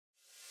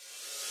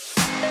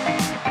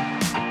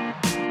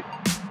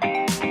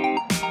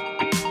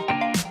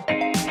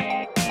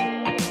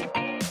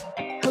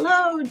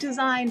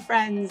design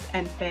friends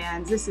and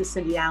fans. This is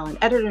Cindy Allen,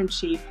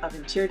 Editor-in-Chief of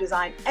Interior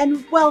Design,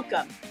 and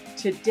welcome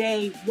to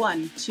day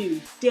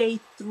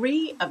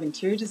 3 of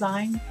Interior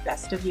Design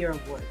Best of Year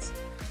Awards.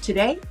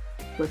 Today,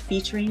 we're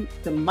featuring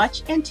the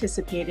much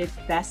anticipated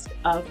Best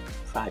of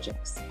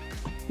Projects.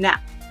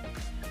 Now,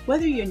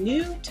 whether you're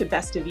new to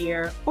Best of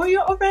Year or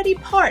you're already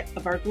part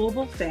of our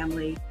global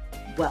family,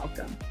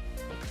 welcome.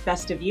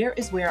 Best of Year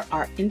is where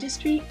our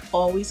industry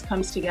always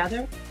comes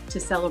together to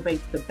celebrate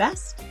the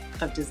best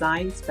of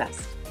design's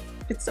best.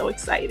 It's so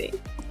exciting.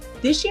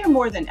 This year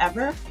more than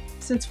ever,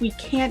 since we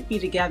can't be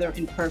together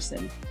in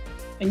person.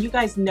 And you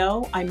guys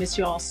know I miss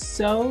you all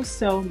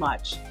so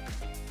much.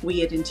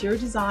 We at Interior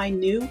Design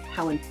knew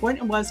how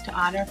important it was to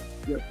honor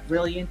your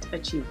brilliant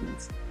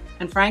achievements.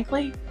 And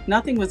frankly,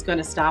 nothing was going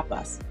to stop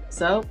us.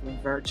 So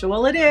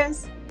virtual it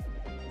is.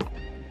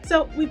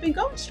 So we've been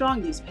going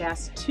strong these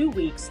past 2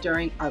 weeks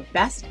during our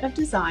Best of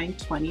Design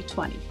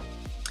 2020.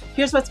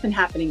 Here's what's been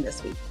happening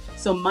this week.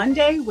 So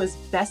Monday was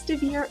Best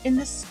of Year in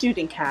the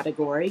student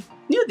category,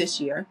 new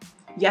this year.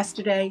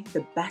 Yesterday,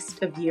 the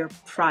Best of Year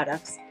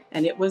products,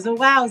 and it was a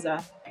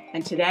wowza.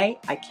 And today,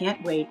 I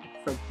can't wait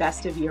for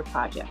Best of Year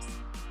projects.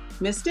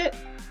 Missed it?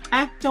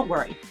 Don't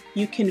worry.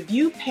 You can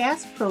view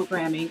past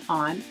programming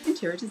on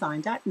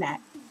interiordesign.net.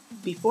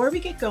 Before we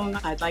get going,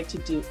 I'd like to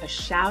do a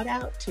shout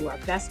out to our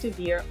Best of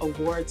Year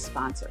award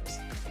sponsors.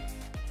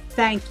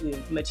 Thank you,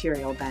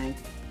 Material Bank.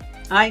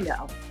 I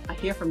know, I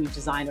hear from you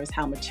designers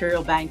how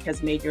Material Bank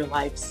has made your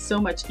life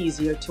so much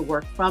easier to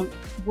work from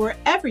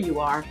wherever you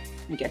are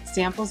and get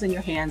samples in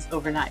your hands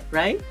overnight,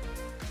 right?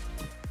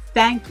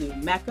 Thank you,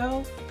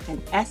 MECO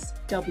and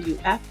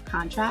SWF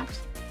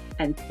Contract,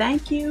 and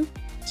thank you,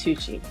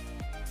 Tucci.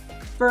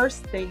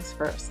 First things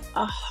first,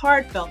 a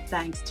heartfelt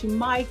thanks to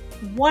my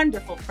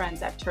wonderful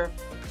friends at Turf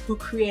who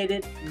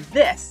created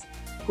this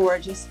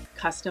gorgeous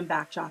custom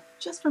backdrop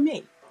just for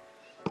me.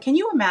 Can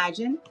you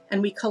imagine?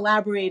 And we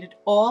collaborated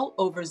all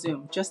over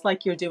Zoom, just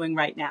like you're doing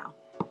right now.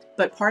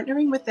 But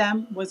partnering with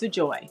them was a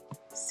joy,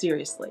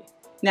 seriously.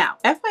 Now,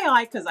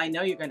 FYI, because I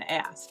know you're going to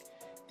ask,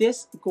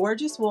 this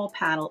gorgeous wall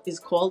panel is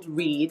called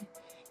Reed.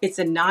 It's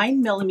a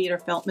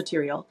 9mm felt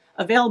material,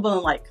 available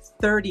in like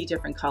 30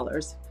 different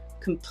colors.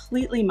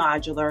 Completely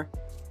modular,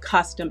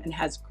 custom, and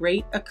has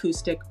great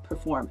acoustic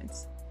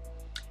performance.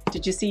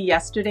 Did you see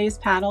yesterday's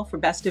panel for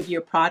Best of Year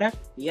product?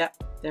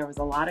 Yep, there was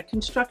a lot of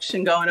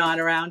construction going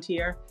on around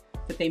here,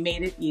 but they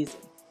made it easy.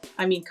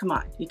 I mean, come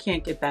on, you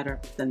can't get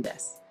better than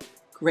this.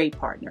 Great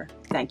partner.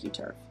 Thank you,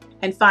 Turf.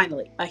 And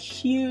finally, a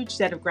huge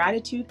set of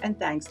gratitude and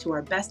thanks to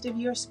our Best of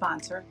Year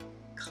sponsor,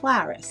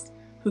 Claris,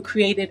 who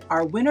created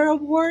our winner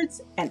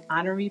awards and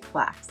honorary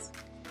plaques.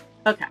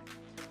 Okay,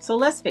 so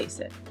let's face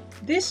it.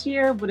 This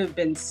year would have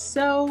been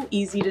so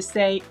easy to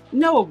say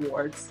no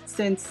awards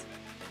since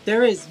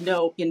there is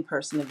no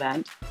in-person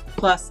event.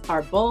 Plus,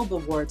 our bulb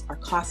awards are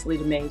costly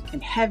to make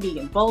and heavy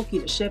and bulky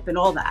to ship and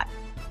all that.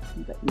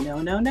 But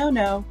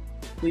no.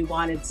 We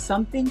wanted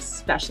something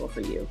special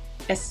for you,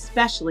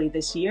 especially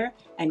this year,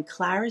 and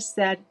Claris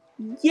said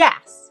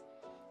yes.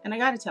 And I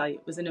gotta tell you,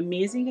 it was an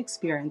amazing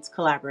experience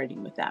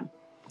collaborating with them.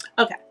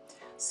 Okay,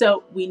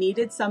 so we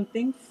needed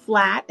something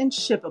flat and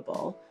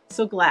shippable,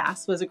 so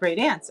glass was a great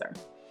answer.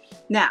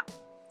 Now,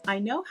 I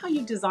know how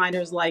you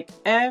designers like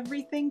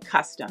everything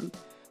custom,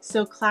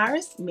 so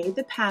Claris made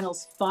the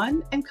panels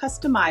fun and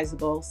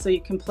customizable so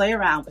you can play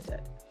around with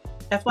it.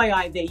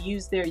 FYI, they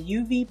use their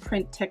UV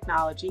print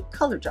technology,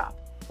 Color Drop,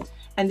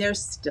 and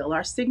there's still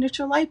our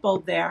signature light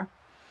bulb there.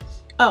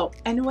 Oh,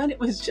 and when it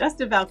was just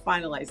about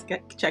finalized,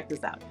 check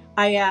this out.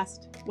 I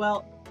asked,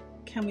 well,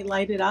 can we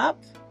light it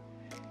up?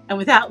 And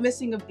without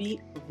missing a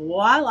beat,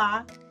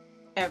 voila,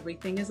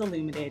 everything is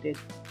illuminated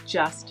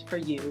just for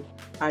you,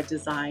 our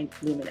design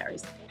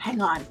luminaries.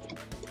 Hang on,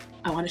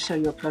 I want to show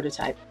you a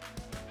prototype.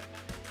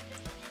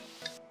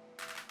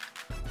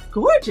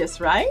 Gorgeous,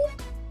 right?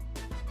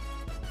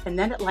 And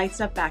then it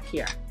lights up back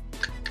here.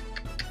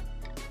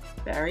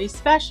 Very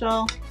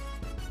special.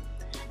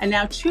 And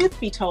now, truth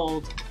be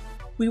told,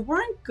 we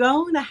weren't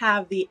going to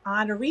have the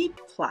honoree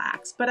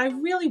plaques, but I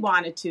really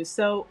wanted to,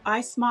 so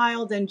I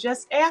smiled and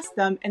just asked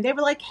them, and they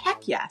were like,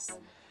 heck yes.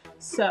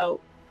 So,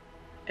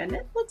 and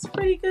it looks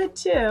pretty good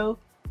too.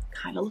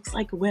 Kind of looks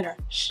like a winner.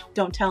 Shh,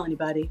 don't tell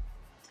anybody.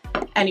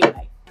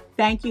 Anyway,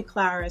 thank you,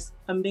 Claris.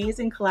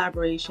 Amazing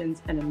collaborations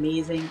and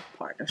amazing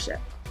partnership.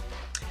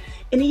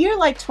 In a year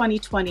like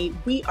 2020,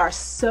 we are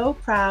so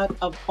proud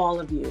of all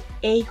of you.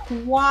 A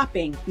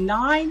whopping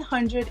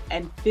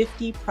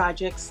 950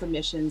 project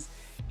submissions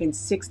in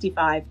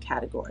 65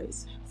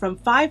 categories from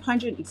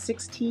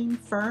 516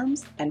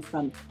 firms and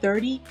from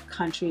 30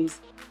 countries.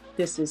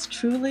 This is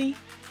truly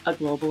a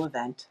global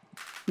event.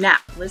 Now,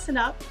 listen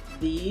up.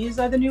 These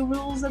are the new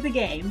rules of the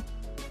game.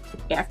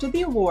 After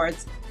the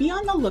awards, be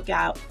on the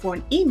lookout for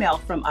an email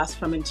from us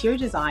from Interior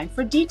Design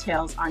for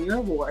details on your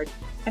award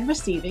and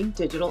receiving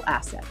digital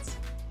assets.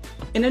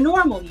 In a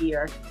normal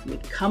year,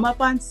 you'd come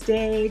up on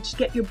stage,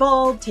 get your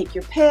bulb, take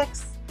your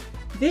pics.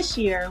 This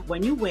year,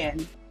 when you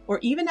win, or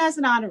even as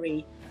an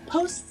honoree,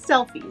 post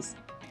selfies,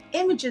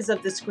 images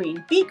of the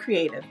screen, be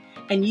creative,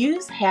 and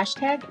use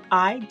hashtag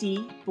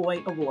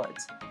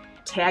IDBoyAwards.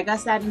 Tag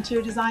us at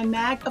Interior Design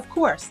Mag, of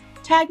course.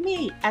 Tag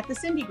me at the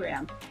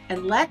Cindygram,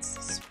 and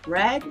let's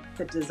spread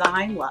the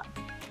design love.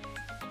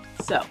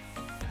 So,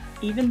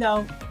 even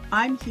though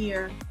I'm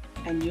here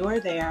and you're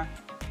there,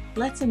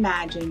 let's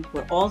imagine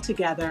we're all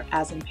together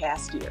as in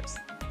past years.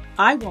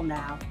 I will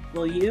now,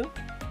 will you?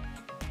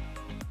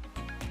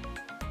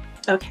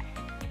 Okay,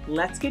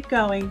 let's get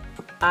going.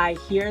 I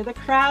hear the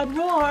crowd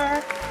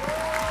roar.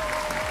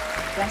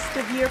 Best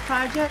of year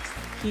projects,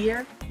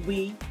 here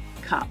we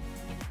come.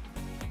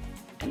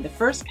 And the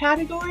first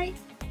category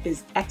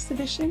is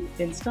exhibition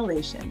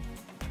installation.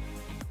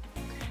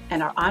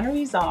 And our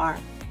honorees are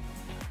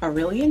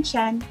Aurelian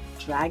Chen,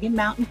 Dragon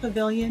Mountain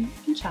Pavilion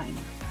in China.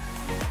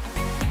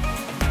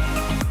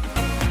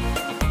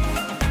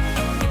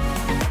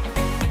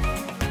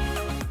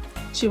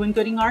 Chu and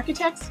Gooding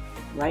Architects,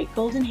 Wright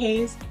Golden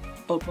Haze,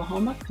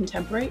 Oklahoma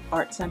Contemporary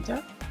Art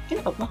Center in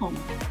Oklahoma.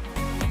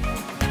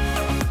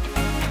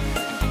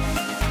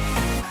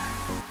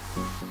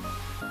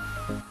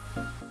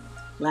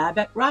 Lab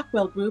at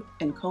Rockwell Group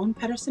and Cohn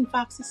Pedersen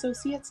Fox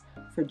Associates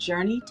for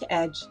Journey to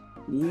Edge,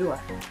 New York.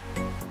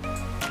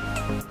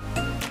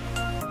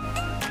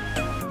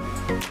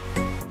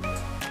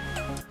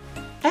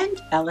 And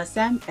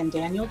LSM and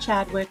Daniel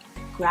Chadwick,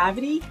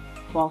 Gravity,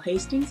 Paul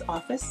Hastings'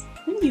 office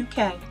in the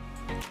UK.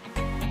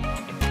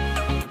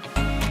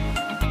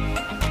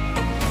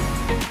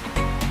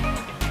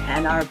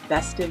 And our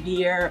Best of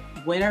Year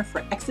winner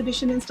for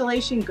exhibition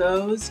installation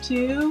goes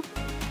to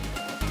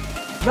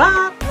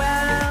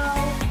Rockwell,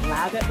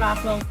 Lab at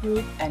Rockwell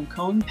Group and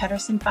Cohn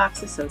Pedersen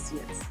Fox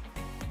Associates.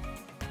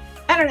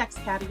 And our next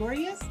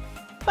category is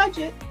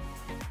budget.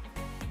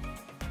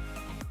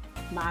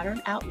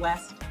 Modern Out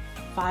West,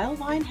 File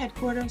Line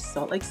Headquarters,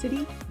 Salt Lake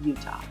City,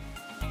 Utah.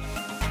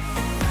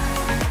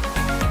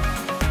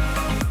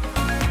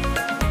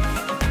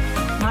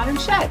 Modern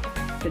Shed,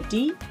 the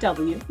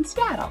DW in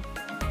Seattle.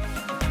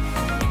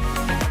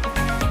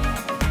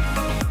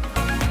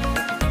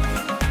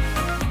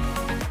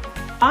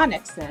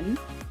 Onyxen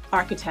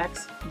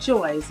Architects,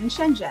 Joys in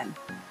Shenzhen.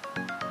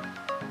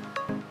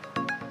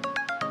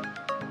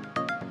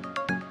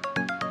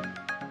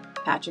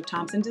 Patrick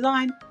Thompson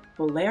Design,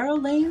 Bolero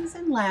Lanes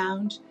and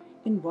Lounge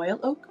in Royal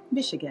Oak,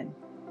 Michigan.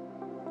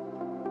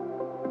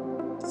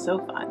 So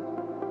fun.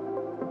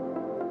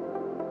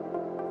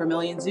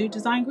 Vermilion Zoo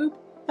Design Group,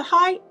 the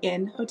High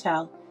Inn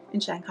Hotel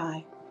in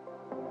Shanghai.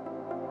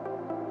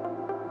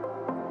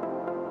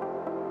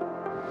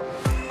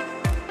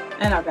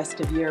 And our Best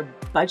of Year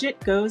budget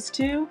goes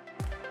to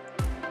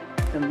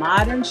the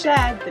Modern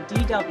Shed, the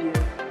DW.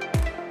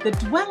 The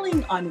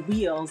Dwelling on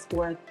Wheels,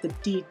 or the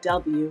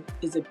DW,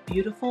 is a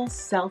beautiful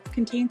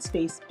self-contained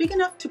space big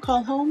enough to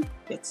call home,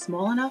 yet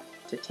small enough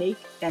to take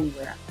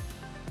anywhere.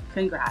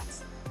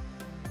 Congrats.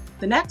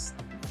 The next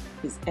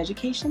is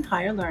Education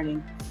Higher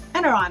Learning,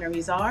 and our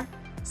honorees are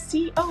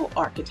CO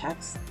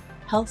Architects,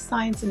 Health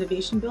Science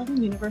Innovation Building,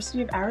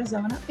 University of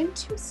Arizona in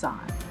Tucson.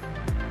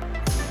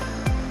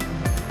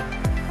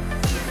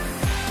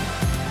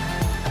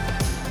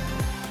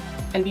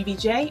 And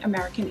BBJ,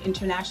 American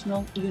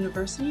International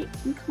University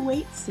in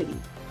Kuwait City.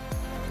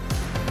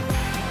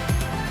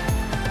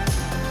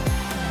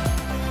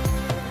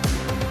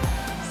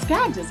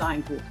 SCAD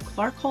Design Group,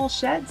 Clark Hall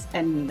Sheds,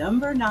 and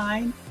number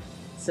 9,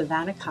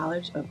 Savannah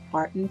College of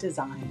Art and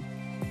Design.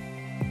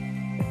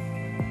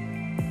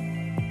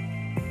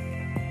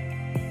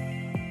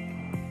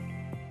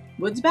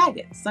 Woods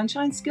Bagot,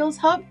 Sunshine Skills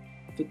Hub,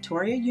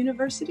 Victoria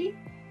University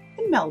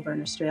in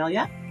Melbourne,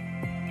 Australia.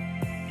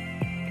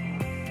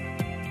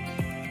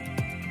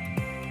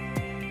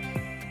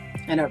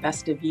 And our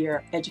Best of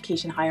Year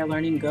Education Higher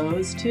Learning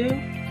goes to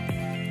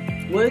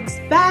Woods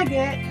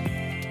Bagot.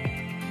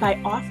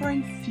 By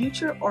offering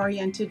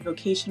future-oriented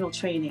vocational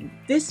training,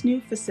 this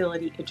new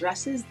facility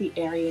addresses the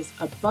areas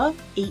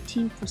above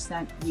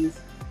 18%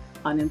 youth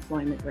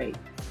unemployment rate.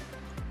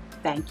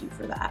 Thank you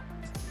for that.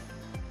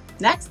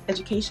 Next,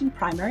 Education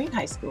Primary and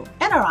High School.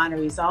 And our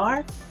honorees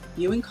are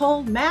Ewing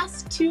Cole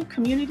Mass 2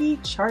 Community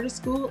Charter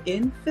School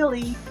in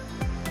Philly.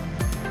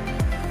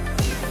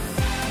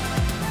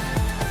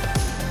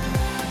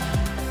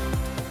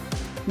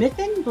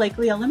 Mythen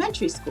Blakely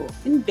Elementary School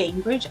in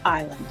Bainbridge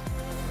Island.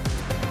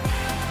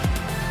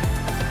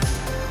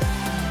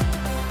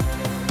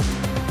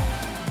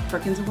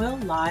 Perkins & Will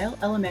Lyle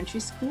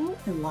Elementary School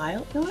in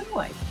Lyle,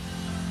 Illinois.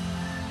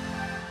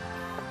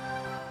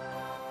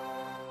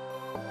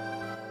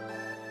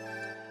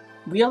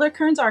 Wheeler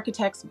Kearns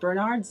Architects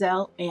Bernard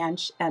Zell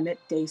Ansch Emmett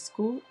Day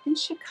School in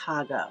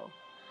Chicago.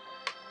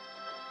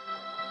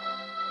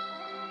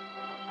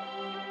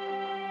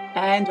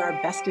 And our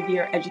Best of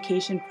Year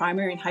Education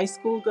Primary and High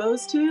School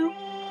goes to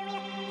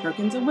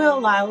Perkins &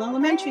 Will Lyle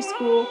Elementary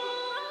School.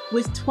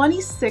 With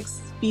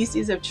 26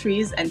 species of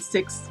trees and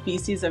 6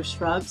 species of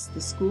shrubs,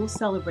 the school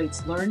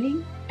celebrates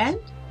learning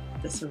and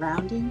the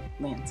surrounding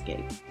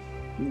landscape.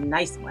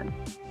 Nice one.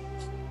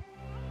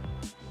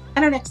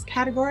 And our next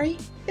category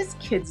is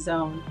Kids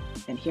Zone,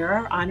 and here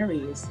are our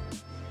honorees.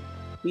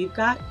 We've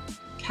got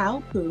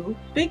Taopu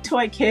Big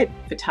Toy Kid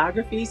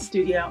Photography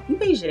Studio in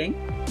Beijing.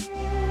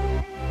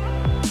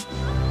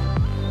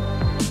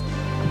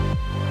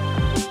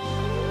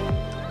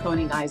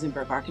 Koenig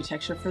Eisenberg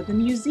Architecture for the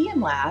Museum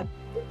Lab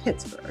in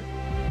Pittsburgh.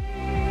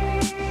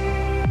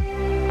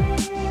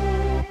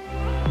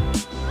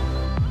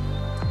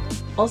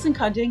 Olsen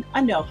Kunding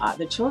Anoha,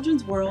 the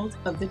Children's World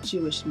of the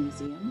Jewish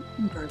Museum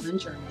in Berlin,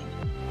 Germany.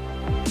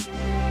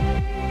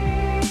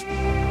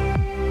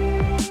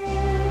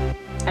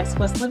 X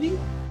Plus Living,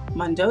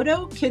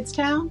 Mondodo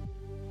Kidstown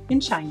in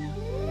China.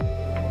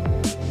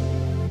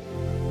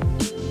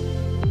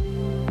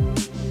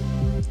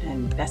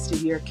 And Best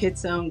of Year Kid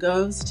Zone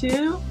goes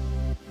to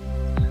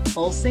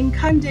Olsen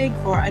Kunding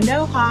for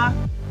Anoha.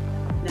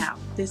 Now,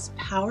 this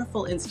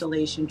powerful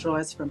installation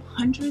draws from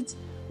hundreds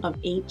of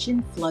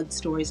ancient flood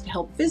stories to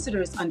help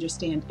visitors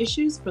understand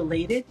issues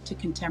related to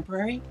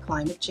contemporary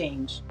climate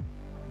change.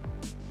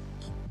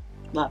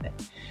 Love it.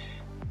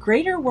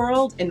 Greater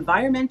World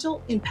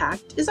Environmental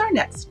Impact is our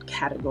next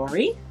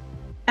category,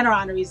 and our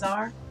honorees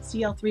are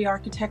CL3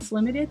 Architects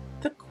Limited,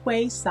 the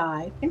Quay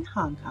Side in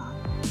Hong Kong.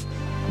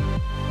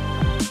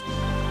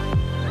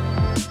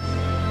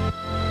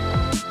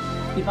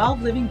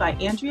 Evolved Living by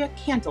Andrea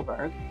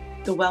Cantelberg,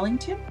 the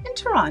Wellington in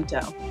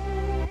Toronto.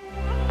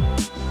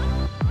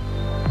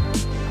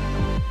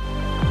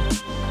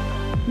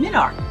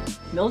 Minark,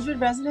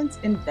 Mildred Residence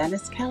in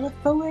Venice,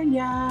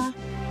 California.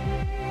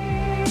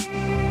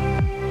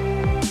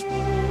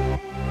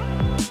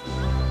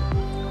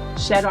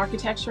 Shed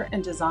Architecture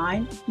and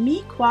Design,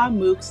 Mi Kwa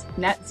Mook's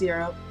Net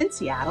Zero in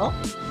Seattle.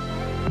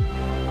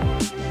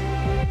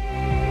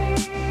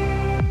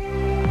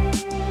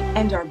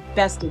 And our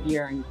Best of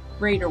Year and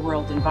Greater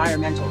World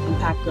Environmental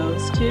Impact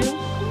goes to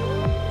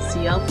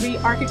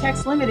CL3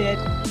 Architects Limited.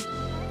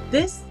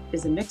 This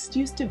is a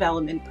mixed-use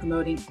development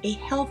promoting a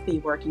healthy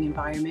working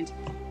environment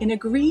in a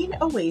green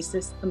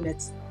oasis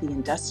amidst the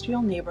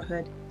industrial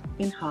neighborhood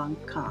in Hong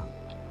Kong.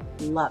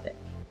 Love it.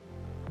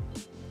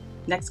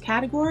 Next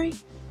category,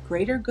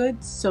 Greater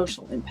Good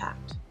Social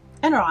Impact.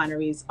 And our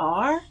honorees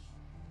are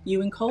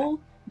Ewan Cole,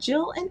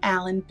 Jill and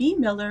Alan B.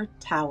 Miller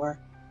Tower,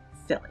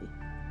 Philly.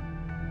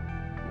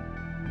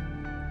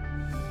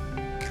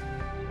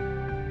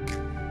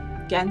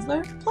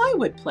 Gensler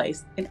Plywood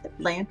Place in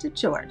Atlanta,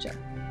 Georgia.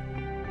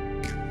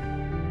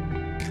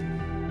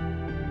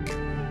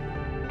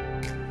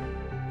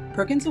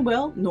 Perkins &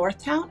 Will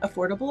Northtown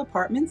Affordable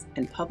Apartments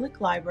and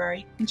Public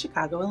Library in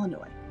Chicago,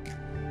 Illinois.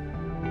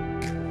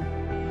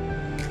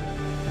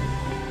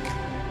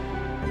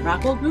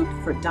 Rockwell Group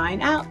for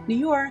Dine Out, New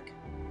York.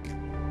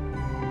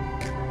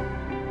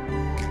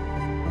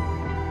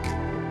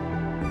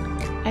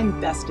 And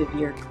Best of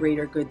Year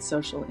Greater Good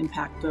Social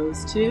Impact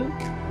goes to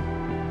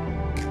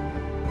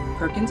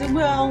Perkins &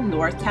 Will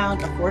Northtown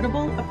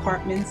Affordable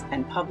Apartments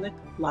and Public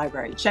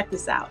Library. Check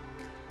this out.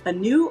 A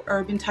new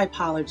urban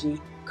typology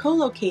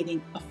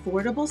co-locating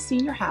affordable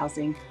senior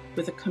housing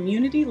with a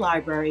community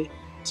library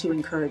to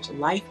encourage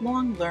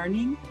lifelong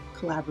learning,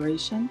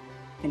 collaboration,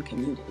 and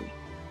community.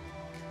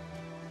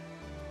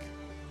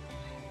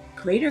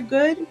 Greater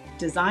Good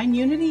Design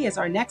Unity is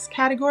our next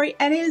category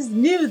and is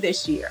new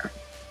this year.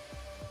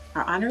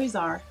 Our honorees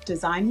are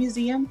Design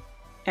Museum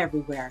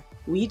Everywhere.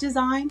 We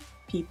design,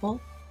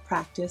 people,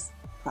 practice,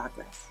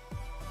 progress.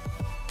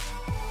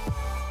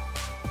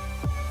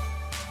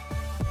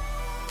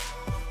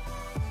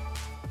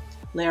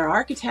 Lair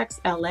Architects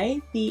LA,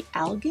 the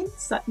Algin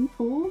Sutton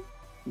Pool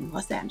in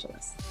Los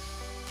Angeles.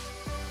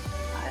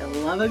 I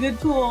love a good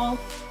pool.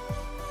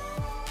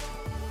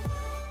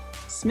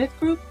 Smith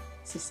Group,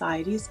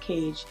 Society's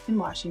Cage in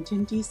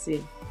Washington,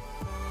 D.C.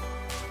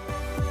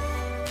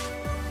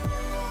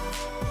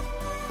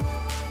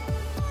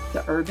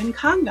 The Urban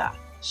Conga,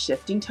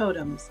 Shifting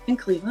Totems in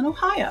Cleveland,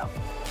 Ohio.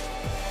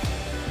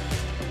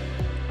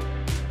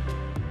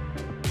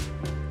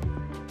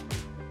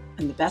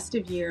 And the Best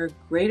of Year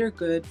Greater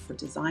Good for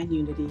Design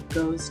Unity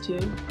goes to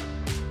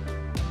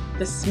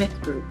the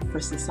Smith Group for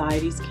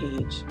Society's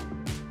Cage,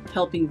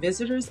 helping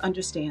visitors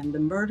understand the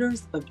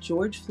murders of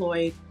George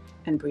Floyd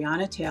and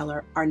Breonna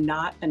Taylor are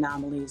not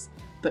anomalies,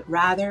 but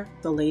rather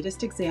the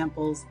latest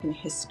examples in a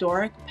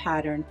historic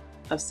pattern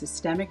of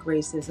systemic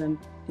racism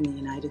in the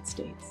United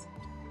States.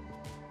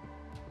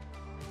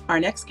 Our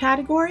next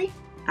category,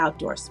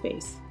 Outdoor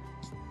Space.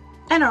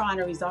 And our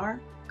honorees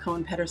are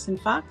Cohen Pedersen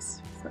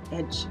Fox for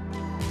Edge.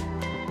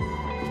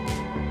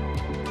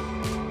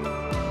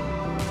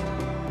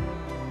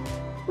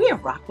 We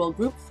have Rockwell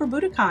Group for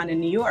Budokan in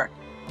New York.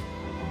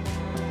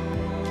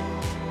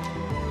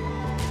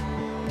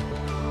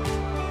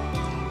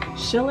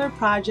 Schiller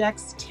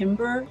Projects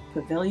Timber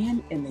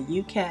Pavilion in the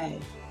UK.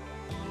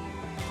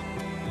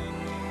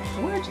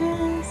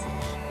 Gorgeous.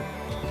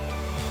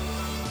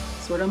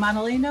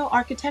 Sordo-Manolino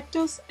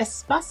Arquitectos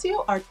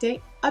Espacio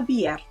Arte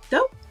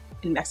Abierto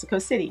in Mexico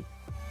City.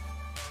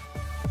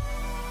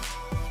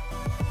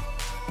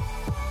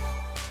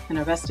 And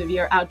our Best of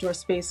Year Outdoor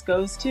Space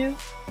goes to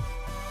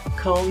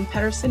Cohen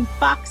Pedersen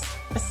Fox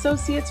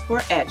Associates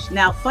for Edge.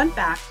 Now, fun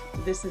fact,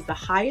 this is the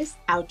highest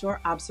outdoor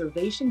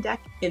observation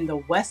deck in the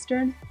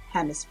Western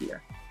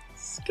hemisphere.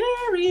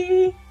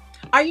 Scary.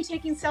 Are you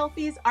taking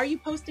selfies? Are you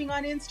posting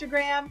on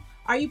Instagram?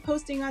 Are you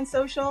posting on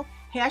social?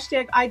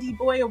 Hashtag ID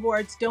Boy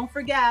Awards. Don't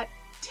forget,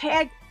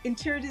 tag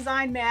Interior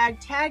Design Mag,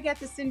 tag at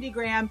the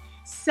Cindygram,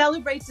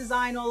 celebrate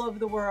design all over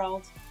the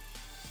world.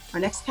 Our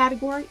next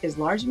category is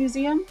Large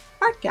Museum,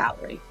 Art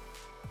Gallery.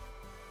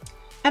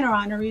 And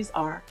our honorees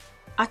are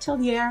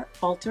Atelier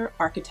Alter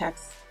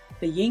Architects,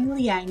 the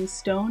Yingliang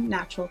Stone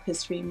Natural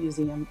History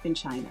Museum in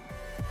China.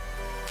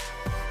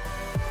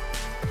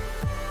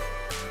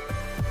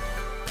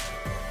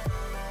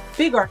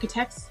 Big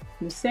Architects,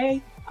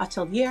 Musée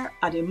Atelier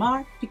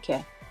Ademar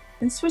Piguet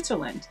in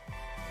Switzerland.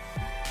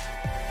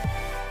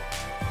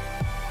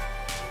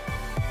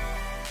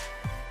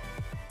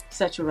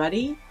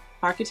 Secciarelli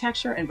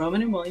Architecture and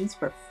Roman and Williams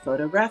for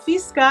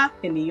Fotografiska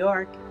in New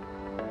York.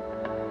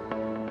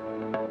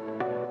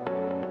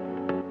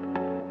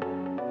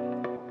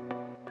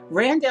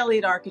 Rand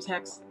Elliott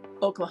Architects,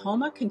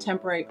 Oklahoma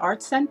Contemporary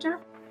Art Center,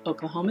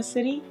 Oklahoma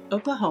City,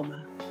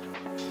 Oklahoma.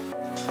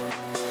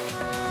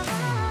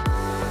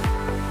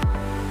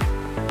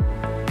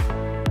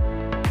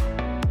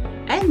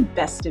 And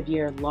Best of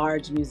Year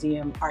Large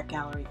Museum Art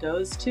Gallery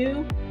goes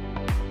to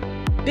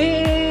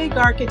Big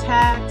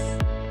Architects,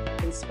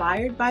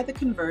 inspired by the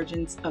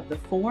convergence of the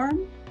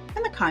form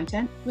and the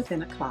content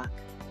within a clock.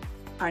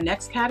 Our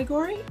next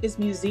category is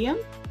Museum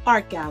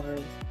Art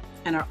Gallery,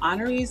 and our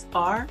honorees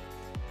are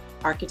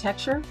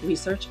Architecture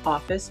Research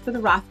Office for the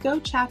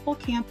Rothko Chapel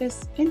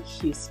campus in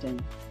Houston.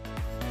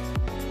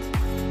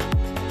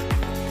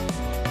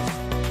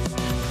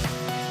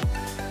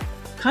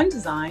 Kun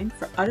Design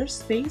for Utter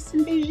Space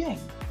in Beijing.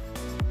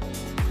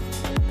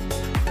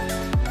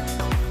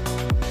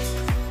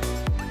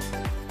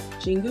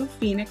 Jingu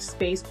Phoenix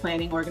Space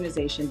Planning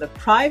Organization, the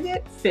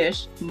Private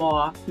Fish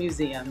Maw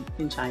Museum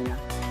in China.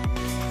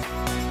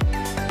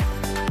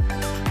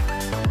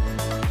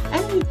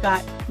 And we've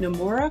got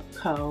Nomura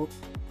Ko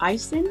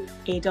Eisen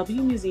AW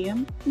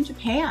Museum in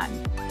Japan.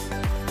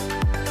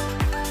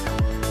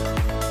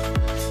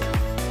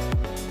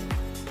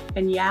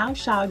 And Yao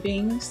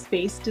Xiaobing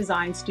Space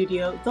Design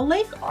Studio, the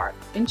Lake Art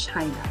in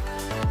China.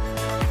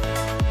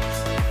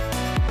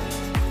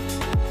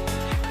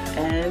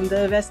 And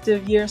the Best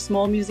of Year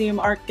Small Museum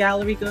Art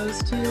Gallery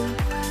goes to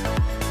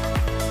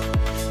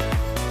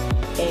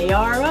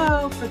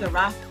ARO for the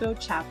Rothko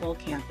Chapel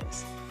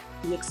campus.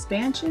 The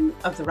expansion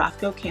of the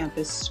Rothko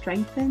campus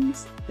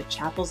strengthens the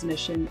chapel's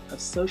mission of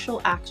social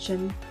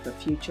action for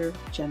future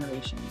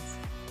generations.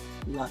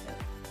 Love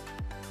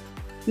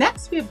it.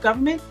 Next, we have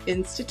Government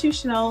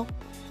Institutional,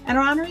 and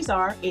our honorees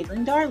are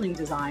Adrian Darling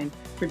Design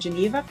for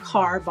Geneva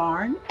Car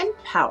Barn and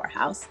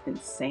Powerhouse in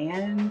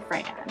San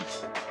Fran.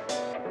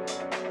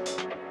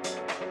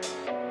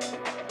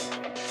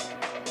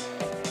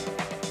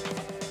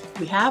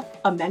 We have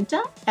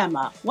Amenta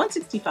Emma,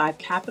 165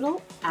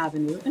 Capitol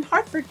Avenue in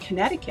Hartford,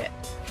 Connecticut.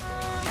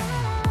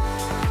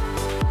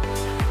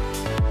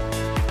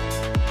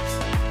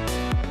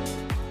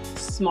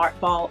 Smart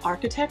Ball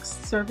Architects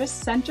Service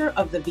Center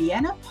of the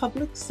Vienna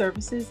Public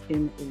Services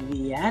in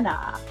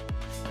Vienna.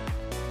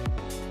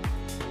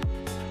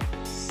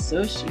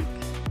 So chic.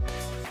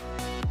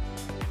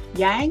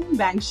 Yang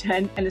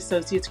Bangshen and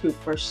Associates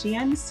Group for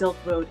Xi'an Silk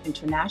Road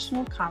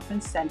International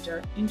Conference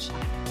Center in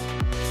China.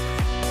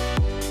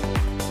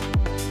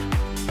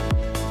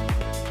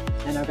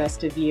 And our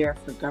Best of Year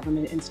for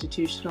Government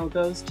Institutional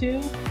goes to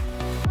Yang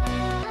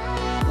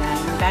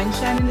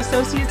Bangshan and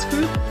Associates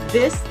Group.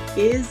 This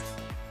is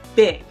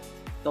big,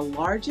 the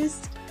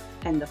largest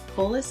and the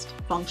fullest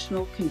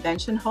functional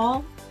convention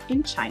hall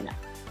in China.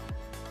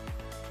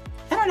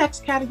 And our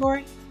next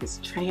category is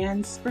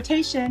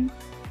Transportation.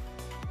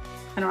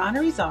 And our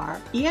honorees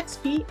are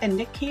EXP and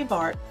Nick Cave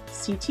Art,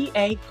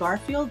 CTA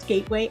Garfield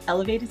Gateway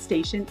Elevated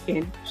Station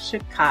in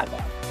Chicago.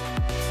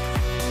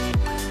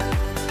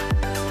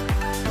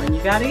 When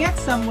you gotta get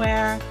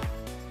somewhere.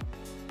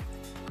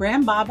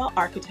 Grand Baba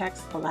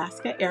Architects,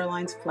 Alaska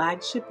Airlines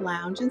Flagship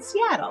Lounge in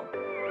Seattle.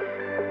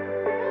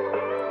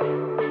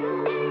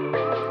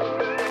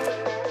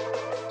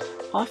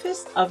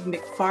 Office of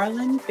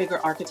McFarlane Bigger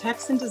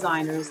Architects and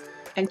Designers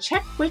and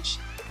Checkwich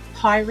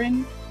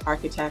Pyron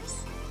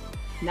Architects,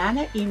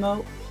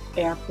 Nanaimo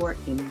Airport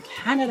in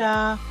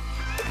Canada.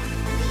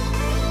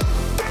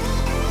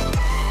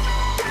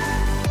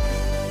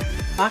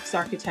 Fox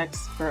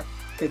Architects for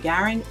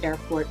Gagarin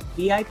Airport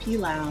VIP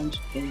Lounge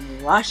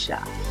in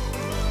Russia.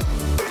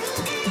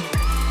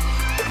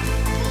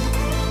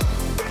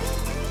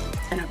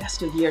 And our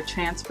Best of Year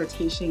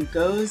Transportation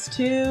goes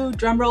to,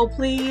 drumroll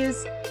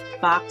please,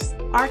 Fox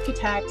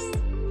Architects.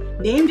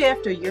 Named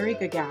after Yuri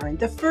Gagarin,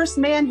 the first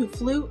man who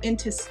flew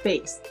into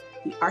space,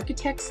 the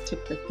architects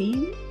took the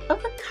theme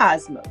of the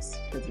cosmos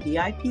for the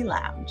VIP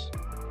Lounge.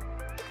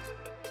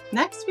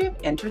 Next, we have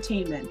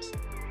Entertainment.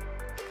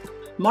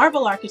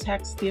 Marvel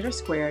Architects Theater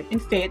Squared in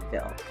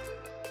Fayetteville.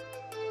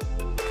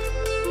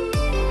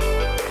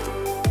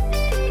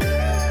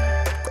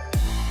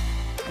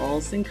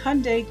 Olson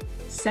Kundig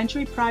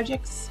Century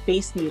Project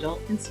Space Needle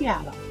in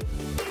Seattle.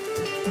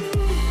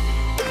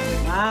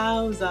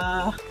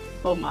 Wowza!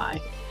 Oh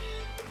my.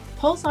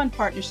 Pulse on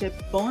Partnership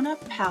Bona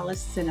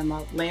Palace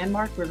Cinema,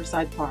 Landmark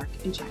Riverside Park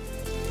in China.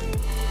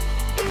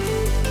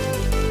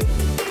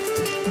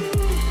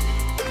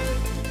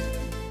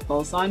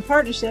 Pulse on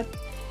Partnership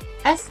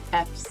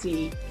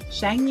SFC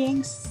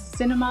Shenyang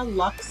Cinema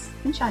Lux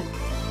in China.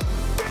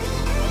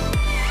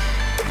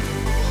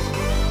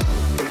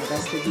 The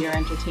Best of Year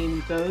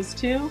Entertainment goes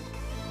to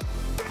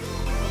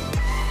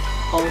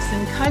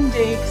Olsen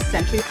Kundig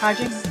Century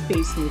Project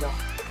Space Needle.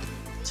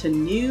 To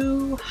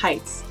new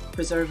heights,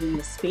 preserving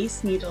the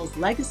Space Needle's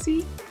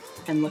legacy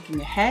and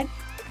looking ahead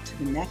to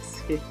the next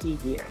 50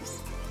 years.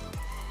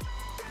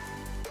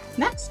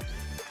 Next,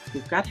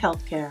 we've got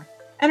healthcare,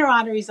 and our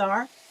honorees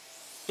are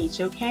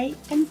HOK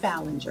and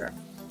Ballinger,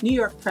 New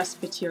York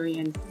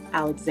Presbyterian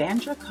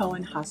Alexandra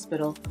Cohen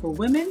Hospital for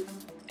Women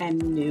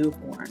and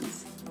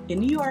Newborns in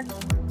New York.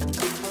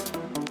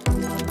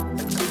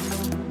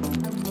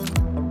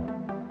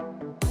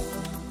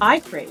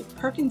 iCrave,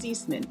 Perkins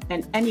Eastman,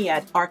 and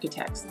Ennead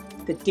Architects,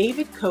 the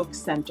David Koch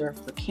Center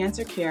for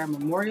Cancer Care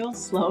Memorial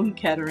Sloan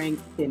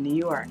Kettering in New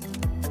York.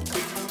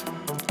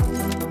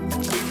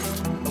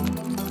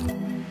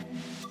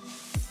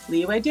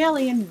 Leeway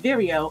Daly and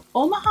Vireo,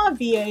 Omaha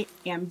VA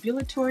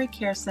Ambulatory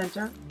Care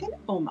Center in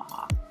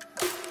Omaha.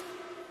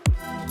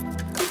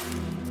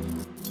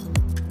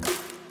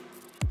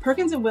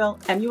 Perkins & Will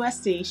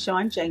MUSC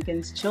Sean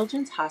Jenkins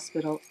Children's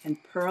Hospital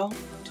and Pearl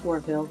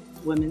Torville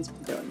Women's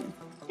Pavilion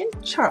in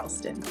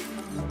Charleston.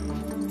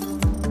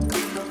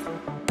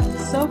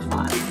 So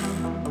fun.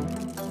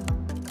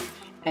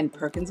 And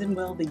Perkins &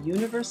 Will, the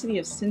University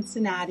of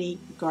Cincinnati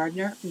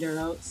Gardner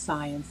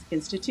Neuroscience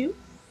Institute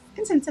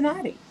in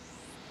Cincinnati.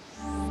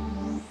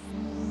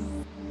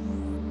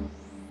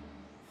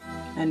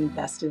 And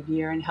Best of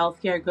Year in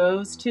Healthcare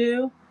goes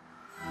to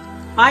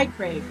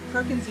iCrave,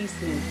 Perkins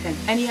Eastman, and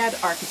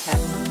Ennead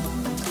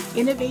Architects.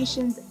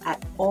 Innovations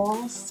at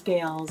all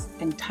scales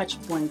and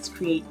touch points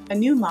create a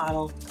new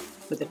model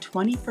for the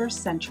 21st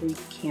century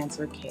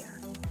cancer care.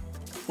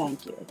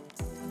 Thank you.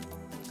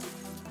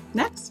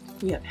 Next,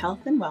 we have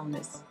Health and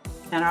Wellness,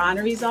 and our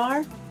honorees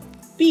are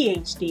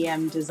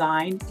BHDM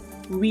Design,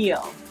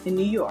 Real in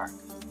New York.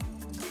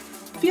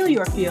 Feel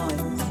your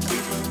feelings.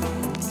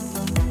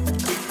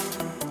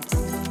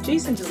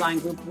 Jason Design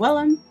Group,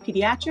 Wellham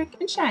Pediatric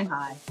in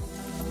Shanghai.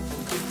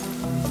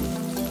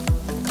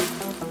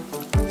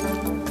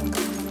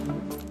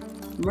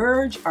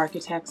 Merge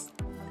Architects,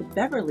 the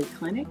Beverly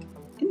Clinic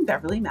in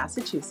Beverly,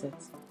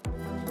 Massachusetts.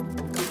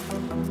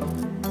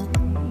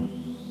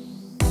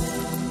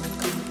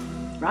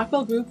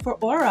 Rockwell Group for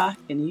Aura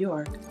in New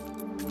York.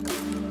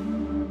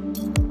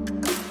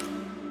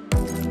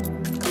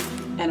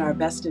 And our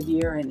Best of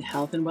Year in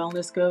Health and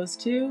Wellness goes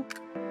to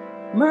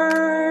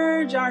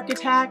Merge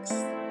Architects.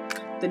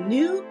 The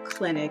new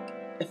clinic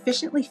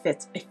efficiently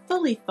fits a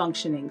fully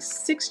functioning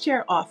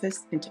 6-chair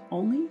office into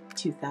only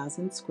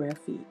 2,000 square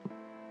feet.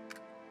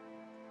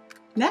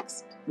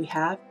 Next, we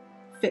have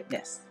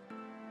Fitness.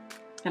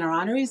 And our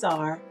honorees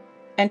are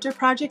Enter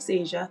Projects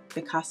Asia,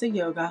 Vikasa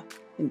Yoga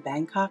in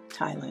Bangkok,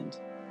 Thailand.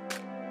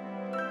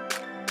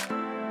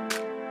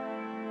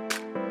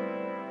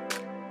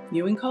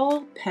 Ewing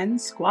Cole Penn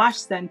Squash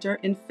Center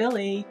in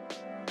Philly.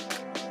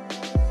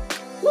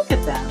 Look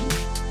at them.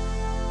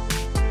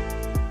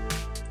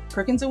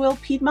 Perkins & Will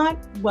Piedmont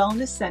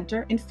Wellness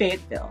Center in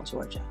Fayetteville,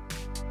 Georgia.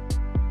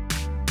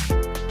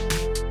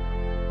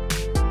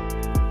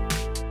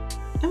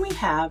 And we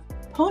have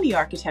Pony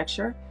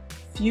Architecture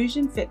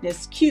Fusion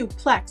Fitness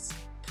Q-Plex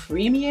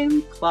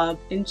Premium Club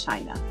in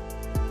China.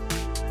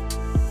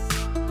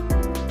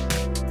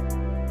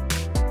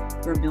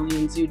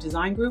 Vermilion Zoo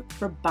Design Group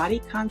for Body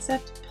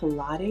Concept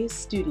Pilates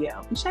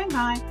Studio in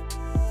Shanghai.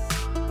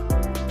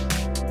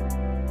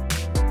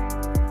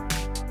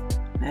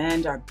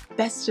 And our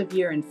Best of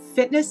Year in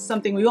Fitness,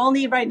 something we all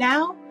need right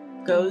now,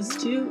 goes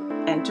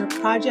to Enter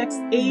Projects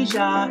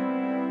Asia,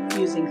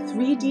 using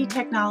 3D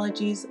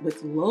technologies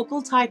with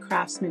local Thai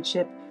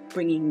craftsmanship,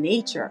 bringing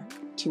nature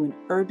to an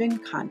urban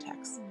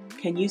context.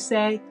 Can you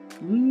say,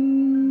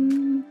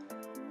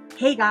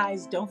 Hey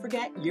guys, don't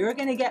forget, you're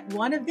gonna get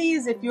one of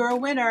these if you're a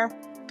winner.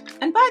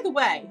 And by the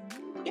way,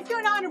 if you're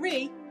an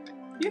honoree,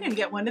 you're gonna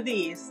get one of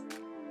these.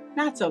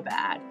 Not so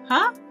bad,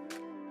 huh?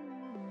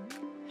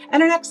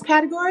 And our next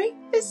category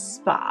is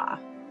Spa.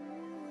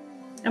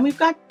 And we've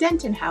got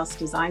Denton House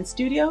Design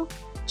Studio,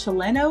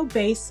 Chileno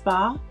Bay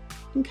Spa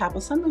in Cabo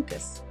San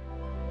Lucas.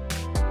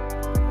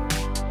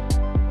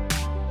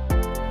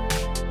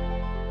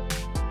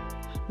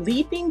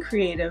 Leaping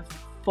Creative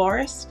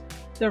Forest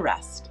the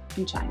Rest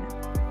in China.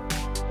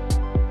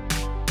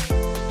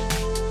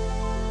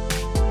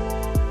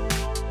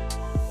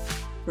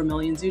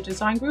 Vermilion Zoo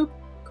Design Group,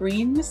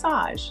 Green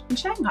Massage in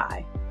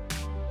Shanghai.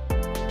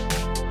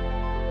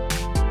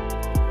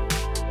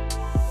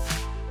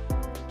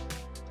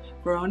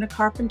 Verona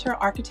Carpenter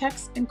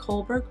Architects and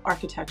Kohlberg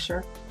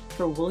Architecture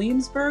for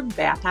Williamsburg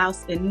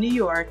Bathhouse in New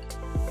York.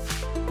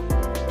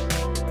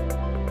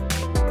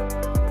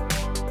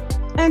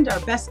 And our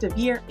Best of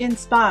Year in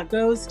Spa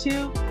goes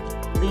to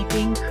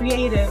Leaping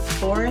Creative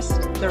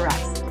Forest the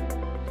Rest.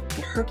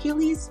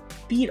 Hercules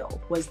beetle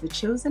was the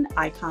chosen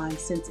icon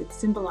since it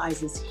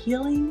symbolizes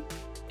healing,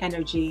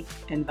 energy,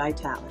 and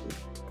vitality.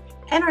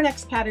 And our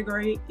next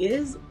category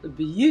is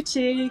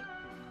beauty.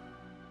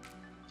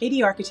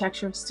 AD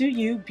Architecture,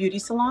 Suyu Beauty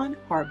Salon,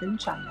 Harbin,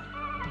 China.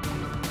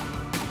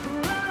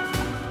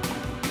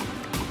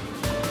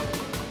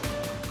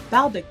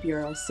 Balbec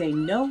Bureau, Say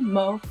No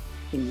Mo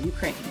in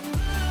Ukraine.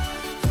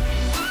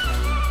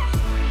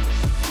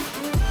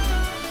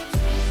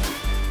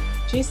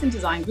 Jason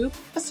Design Group,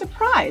 a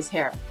surprise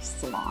hair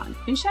salon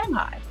in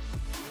Shanghai.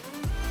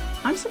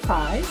 I'm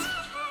surprised.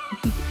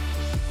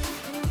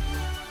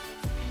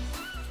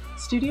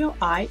 Studio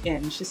I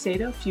in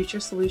Shiseido Future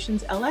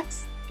Solutions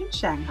LX in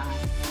Shanghai.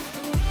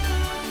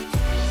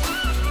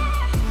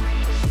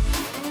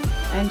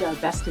 And our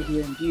Best of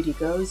Year in Beauty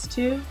goes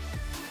to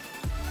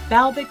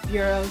Balbec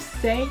Bureau,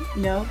 Say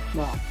No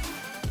Mo.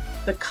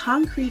 The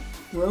concrete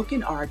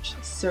broken arch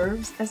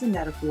serves as a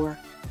metaphor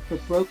for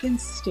broken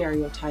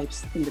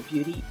stereotypes in the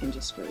beauty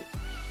industry.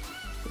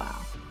 Wow.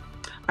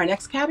 Our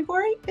next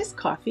category is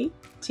coffee,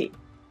 tea.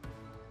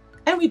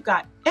 And we've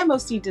got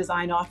MOC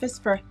Design Office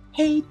for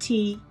Hey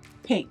Tea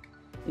Pink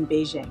in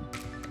Beijing.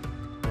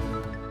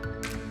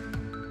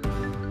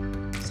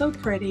 So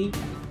pretty.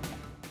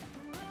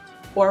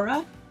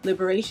 Aura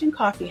Liberation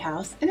Coffee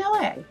House in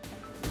LA.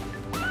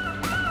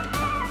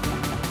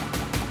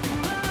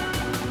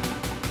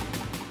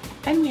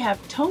 And we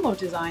have Tomo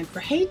Design for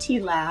Hey Tea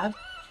Lab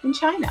in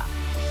China.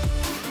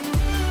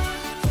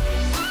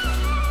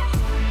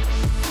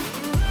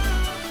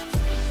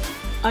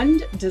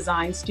 Und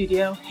Design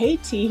Studio Hey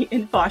Tea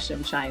in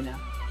Foshan, China.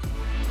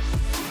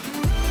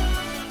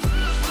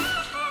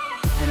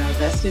 And our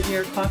Best of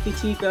Year coffee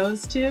tea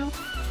goes to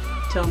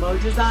Tomo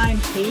Design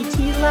Hey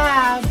Tea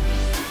Lab.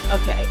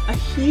 Okay, a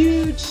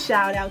huge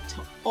shout out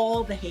to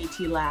all the Hey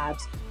Tea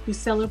Labs who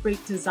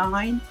celebrate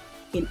design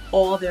in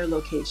all their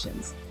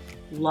locations.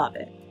 Love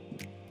it.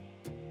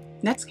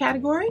 Next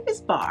category is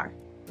bar.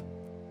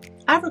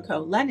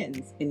 Avrico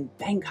Lenins in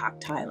Bangkok,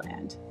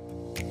 Thailand.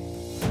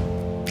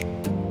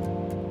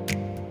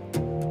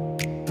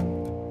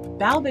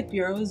 Balbec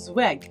Bureau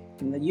Zweg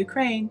in the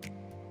Ukraine.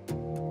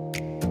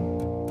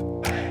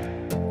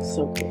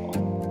 So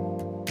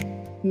cool.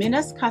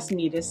 Minas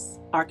Kosmidis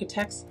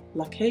Architects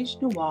La Cage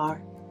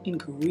Noir in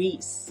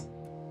Greece.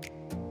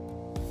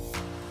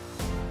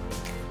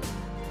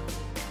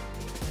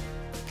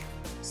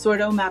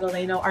 Sordo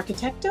Madaleno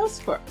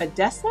Arquitectos for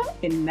Odessa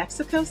in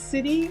Mexico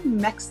City,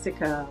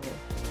 Mexico.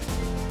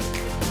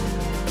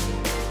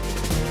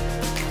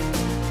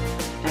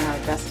 And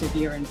our Best of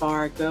Year in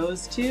Bar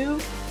goes to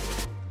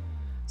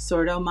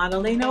Sordo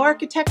Madaleno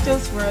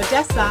Arquitectos for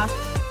Odessa,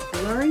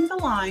 blurring the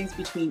lines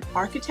between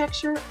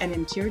architecture and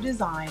interior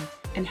design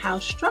and how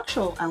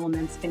structural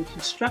elements and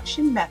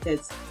construction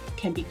methods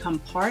can become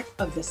part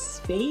of the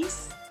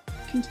space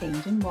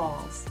contained in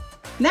walls.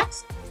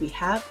 Next, we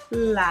have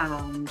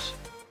Lounge.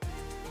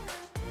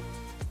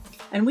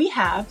 And we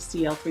have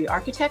CL3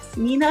 Architects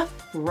Nina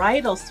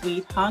Bridal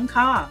Suite, Hong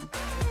Kong.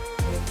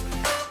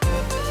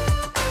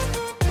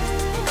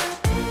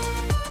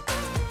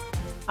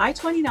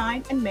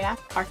 I-29 and Math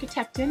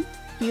Architecten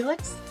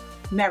Felix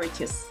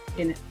Meritus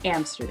in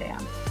Amsterdam.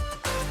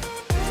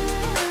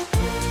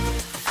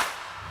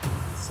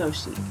 So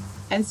chic.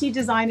 NC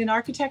Design and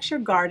Architecture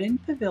Garden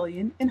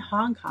Pavilion in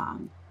Hong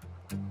Kong.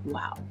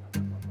 Wow.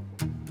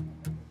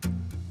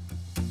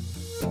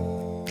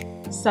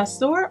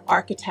 Sassour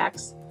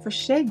Architects for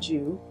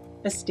Sheju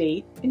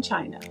Estate in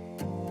China.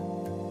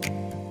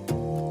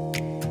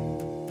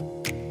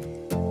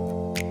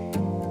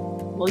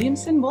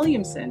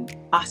 Williamson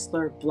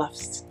Osler Bluff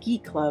Ski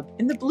Club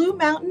in the Blue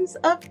Mountains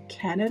of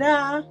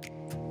Canada.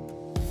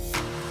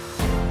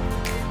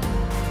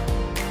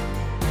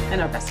 And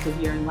our Best of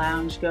Year in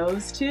Lounge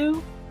goes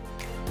to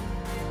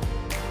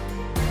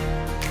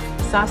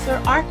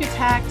Sassour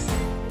Architects.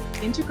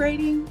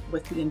 Integrating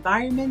with the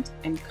environment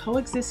and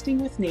coexisting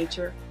with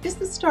nature is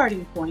the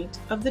starting point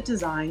of the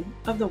design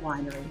of the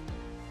winery.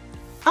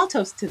 I'll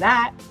toast to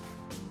that.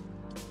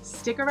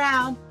 Stick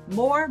around,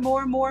 more.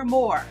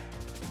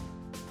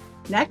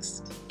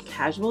 Next,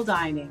 casual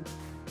dining.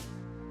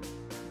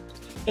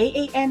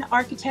 AAN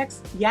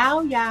Architects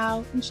Yao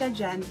Yao in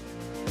Shenzhen.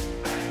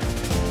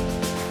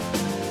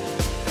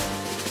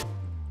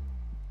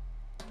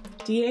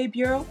 DA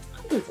Bureau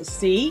Under the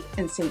Sea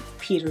in St.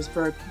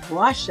 Petersburg,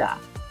 Russia.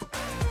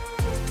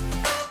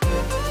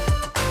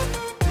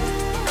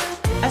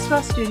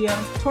 Esra Studio,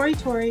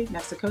 Tori,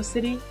 Mexico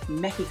City,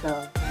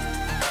 Mexico.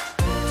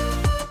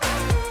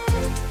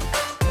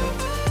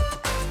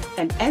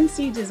 And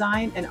NC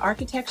Design and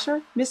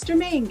Architecture, Mr.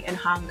 Ming in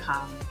Hong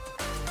Kong.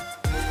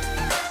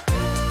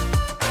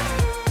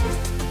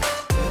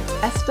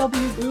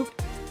 SW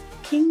Group,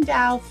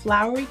 Qingdao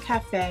Flowery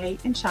Cafe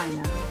in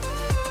China.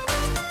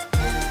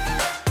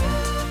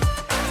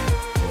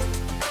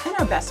 And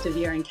our Best of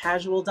Year in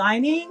Casual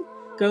Dining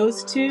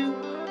goes to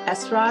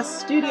Esra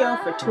Studio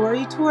for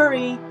Tori.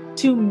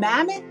 Two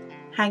mammoth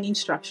hanging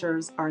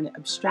structures are an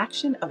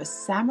abstraction of a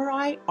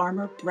samurai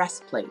armor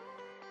breastplate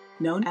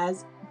known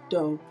as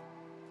Do.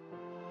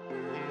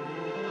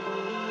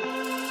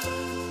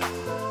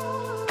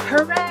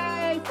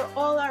 Hooray for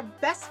all our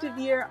Best of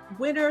Year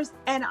winners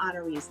and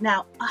honorees.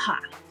 Now,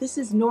 this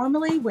is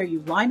normally where you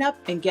line up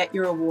and get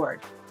your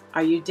award.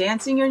 Are you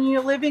dancing in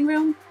your living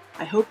room?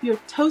 I hope you're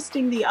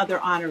toasting the other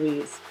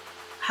honorees.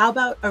 How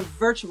about a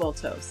virtual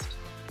toast?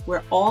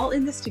 We're all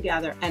in this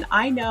together, and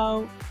I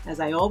know, as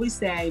I always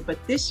say, but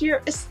this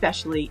year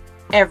especially,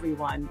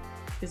 everyone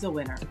is a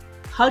winner.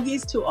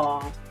 Huggies to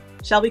all.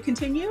 Shall we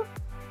continue?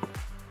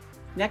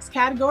 Next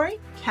category,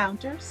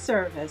 counter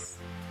service.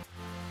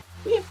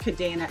 We have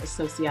Cadena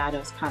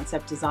Asociados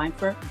concept design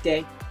for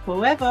De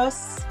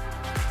Huevos.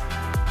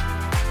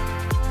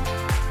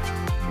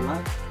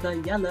 Love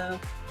the yellow.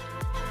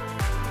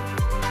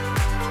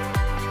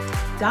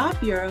 Da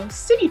Bureau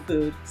City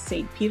Food,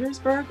 St.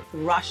 Petersburg,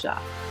 Russia.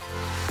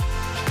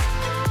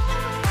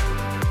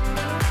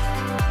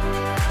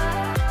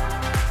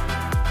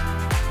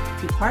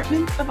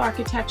 Department of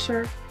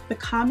Architecture, The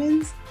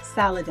Commons,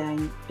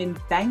 Saladang in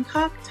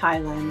Bangkok,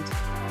 Thailand.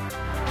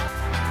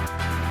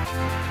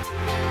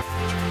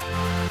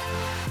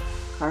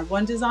 Carve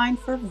One design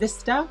for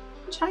Vista,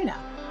 China.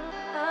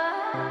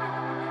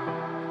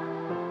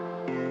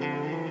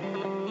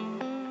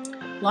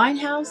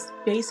 Linehouse,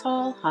 Base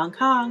Hall, Hong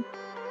Kong.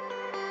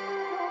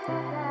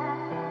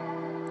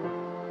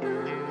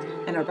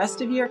 And our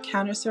Best of Year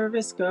counter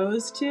service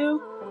goes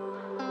to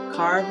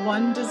Carve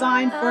One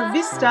design for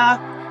Vista,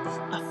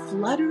 a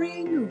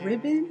fluttering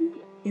ribbon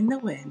in the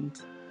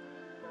wind.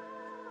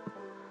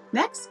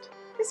 Next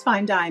is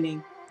fine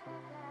dining.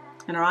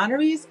 And our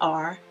honorees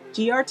are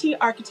GRT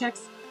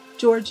Architects,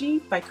 Georgie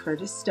by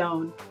Curtis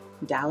Stone,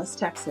 Dallas,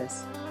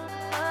 Texas.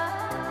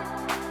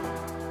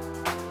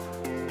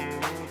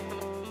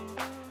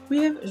 We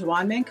have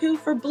Juan Manku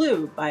for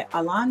Blue by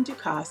Alain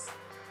Ducasse,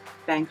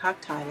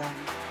 Bangkok, Thailand.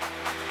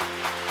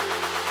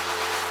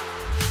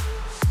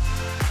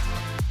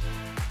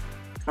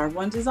 Carve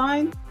One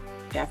design,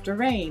 After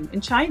Rain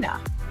in China.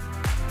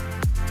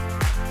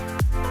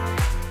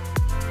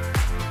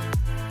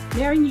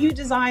 Marion Yu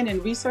Design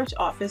and Research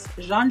Office,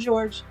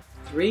 Jean-Georges,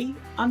 3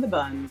 on the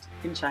Bund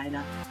in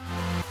China.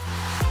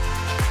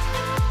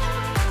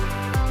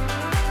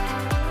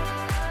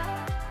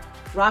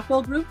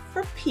 Rockwell Group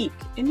for Peak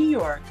in New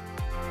York.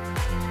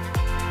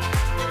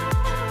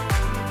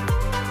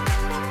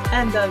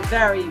 And the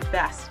very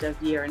best of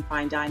year in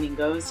fine dining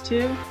goes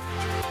to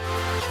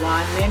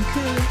Juan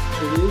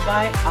Manku, Blue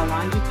by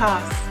Alain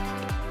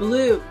Ducasse.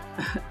 Blue,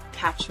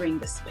 capturing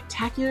the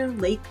spectacular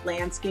lake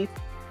landscape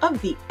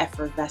of the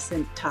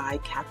effervescent Thai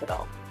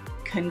capital.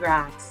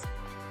 Congrats.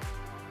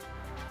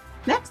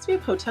 Next, we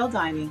have hotel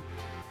dining.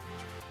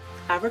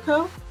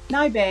 Abraco,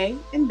 Nai Bay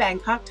in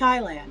Bangkok,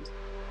 Thailand.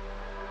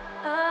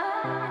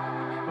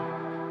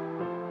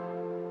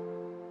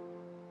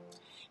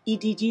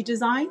 EDG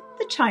Design,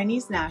 the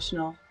Chinese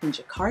National in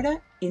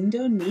Jakarta,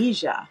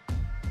 Indonesia.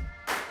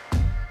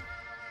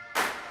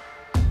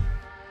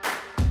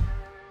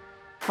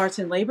 Parts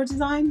and Labor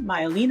Design,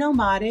 Myelino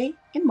Made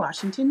in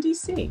Washington,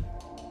 D.C.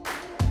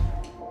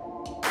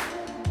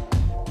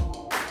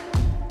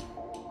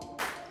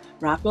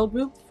 Rockwell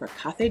Group for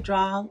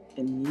Cathedral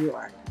in New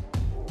York.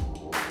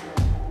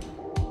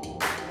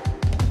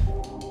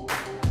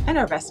 And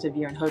our Best of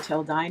Year in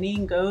Hotel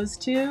Dining goes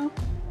to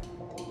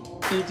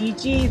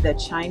EDG, the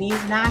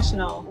Chinese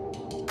National.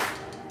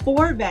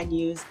 4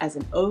 venues as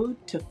an ode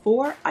to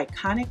 4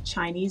 iconic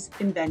Chinese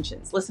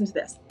inventions. Listen to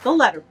this: the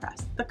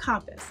letterpress, the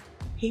compass,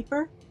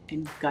 paper,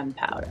 and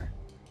gunpowder.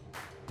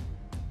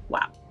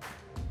 Wow.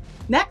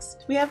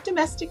 Next, we have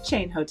Domestic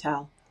Chain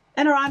Hotel.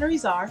 And our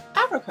honorees are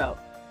Abraco,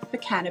 the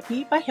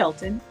Canopy by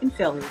Hilton in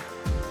Philly.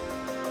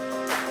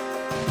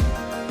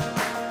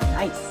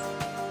 Nice.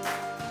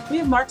 We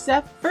have Mark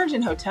Zeff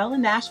Virgin Hotel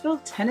in Nashville,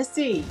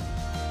 Tennessee.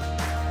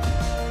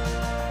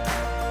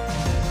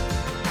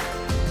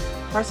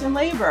 Parts and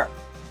Labor,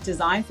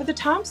 Design for the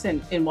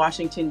Thompson in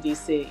Washington,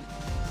 D.C.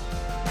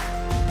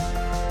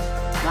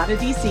 A lot of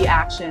D.C.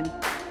 action.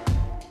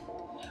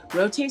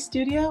 Rotate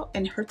Studio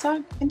and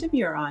Herzog and de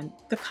Meuron,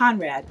 the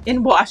Conrad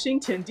in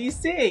Washington,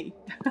 D.C.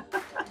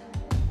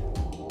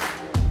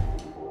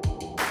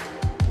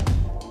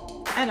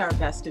 And our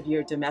Best of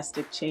Year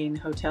domestic chain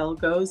hotel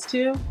goes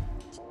to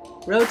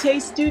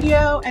Rotate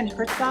Studio and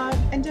Herzog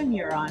and de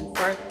Meuron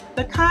for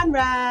the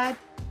Conrad,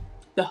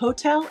 the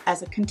hotel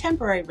as a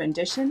contemporary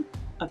rendition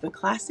of the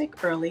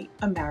classic early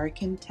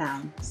American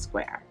town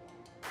square.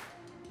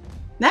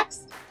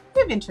 Next,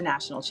 we have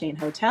International Chain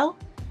Hotel,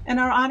 and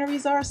our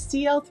honorees are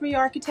CL3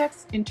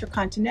 Architects,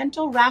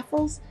 Intercontinental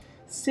Raffles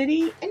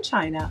City in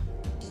China.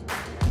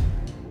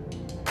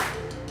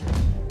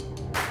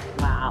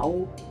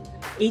 Wow.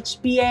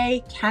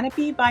 HBA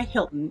Canopy by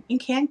Hilton in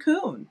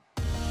Cancun.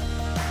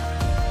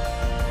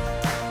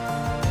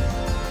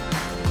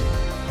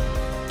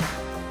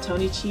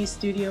 Tony Chi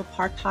Studio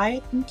Park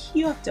Hyatt in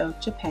Kyoto,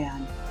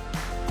 Japan.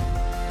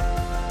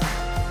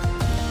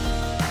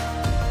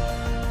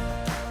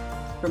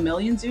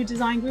 Vermilion Zoo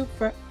Design Group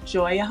for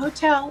Joya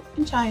Hotel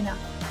in China.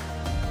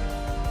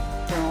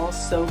 They're all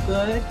so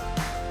good.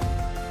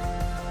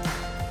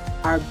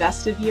 Our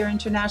Best of Year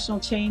International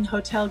Chain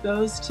Hotel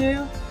goes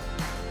to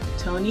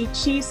Tony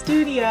Chi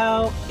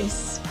Studio is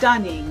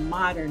stunning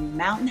modern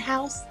mountain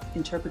house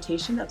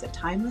interpretation of the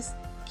timeless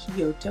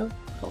Kyoto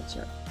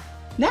culture.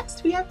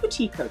 Next, we have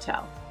Boutique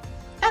Hotel.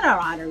 And our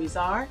honorees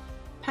are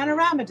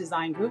Panorama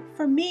Design Group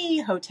for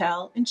Me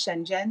Hotel in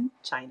Shenzhen,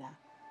 China.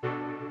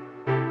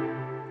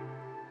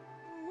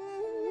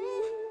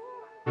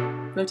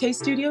 Rote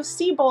Studio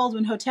C.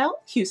 Baldwin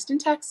Hotel, Houston,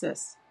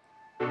 Texas.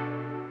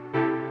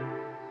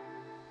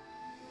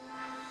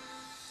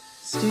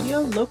 Studio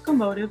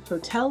Locomotive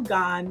Hotel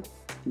Gan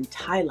in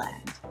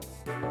Thailand.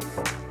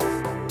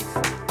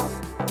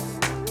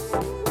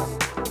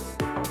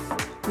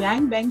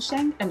 Yang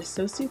Bengsheng and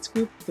Associates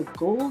Group, the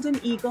Golden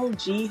Eagle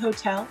G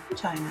Hotel in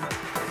China.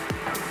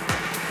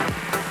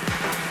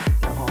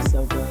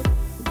 Also good.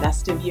 The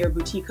Best of Year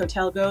Boutique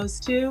Hotel goes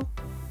to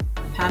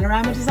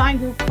Panorama Design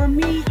Group for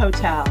Me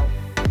Hotel,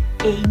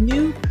 a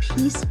new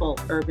peaceful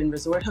urban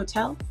resort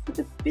hotel for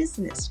the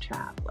business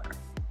traveler.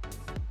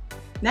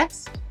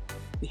 Next,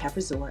 we have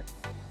resort.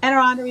 And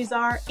our honorees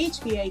are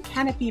HBA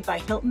Canopy by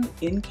Hilton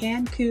in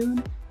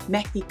Cancun,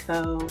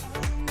 Mexico.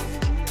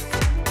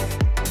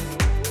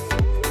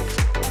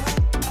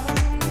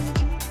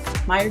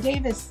 Meyer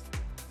Davis,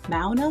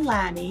 Mauna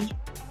Lani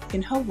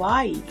in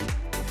Hawaii.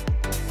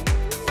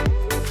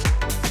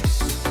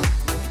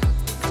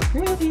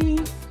 Pretty.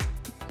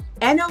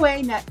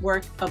 NOA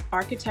Network of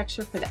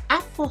Architecture for the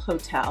Apfel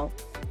Hotel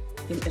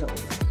in Italy.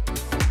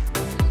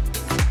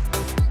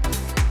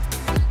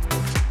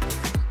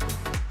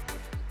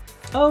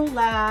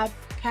 OLAB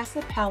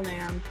Casa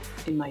Palerm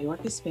in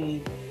Mallorca,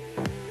 Spain.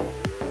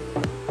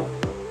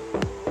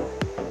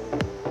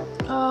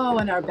 Oh,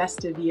 and our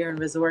Best of Year and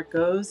Resort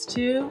goes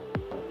to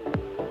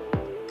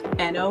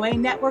NOA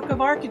Network of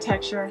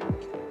Architecture.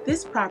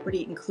 This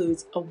property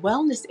includes a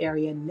wellness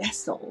area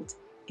nestled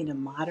in a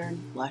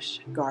modern, lush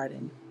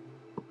garden.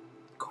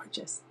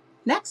 Gorgeous.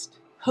 Next,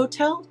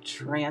 Hotel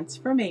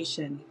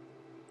Transformation.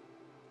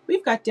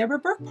 We've got Deborah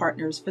Burke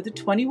Partners for the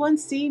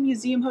 21C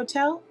Museum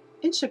Hotel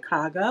in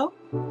Chicago.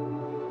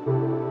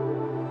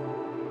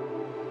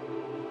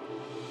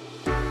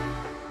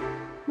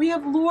 We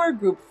have Lore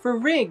Group for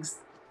Riggs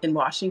in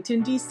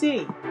Washington,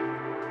 D.C.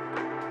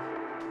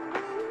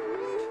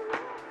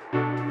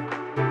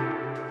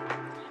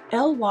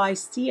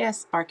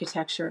 LYCS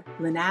Architecture,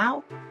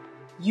 Lanao,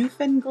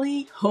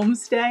 Yufengli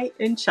Homestay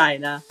in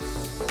China.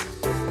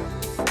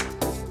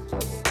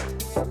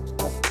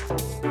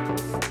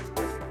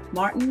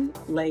 Martin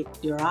Lake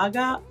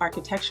Uraga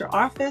Architecture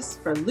Office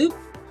for Loop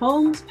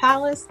Homes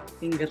Palace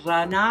in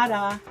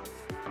Granada.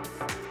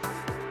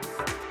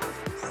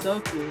 So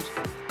cute.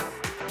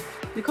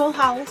 Nicole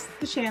Hollis,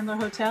 the Chandler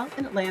Hotel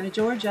in Atlanta,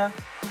 Georgia.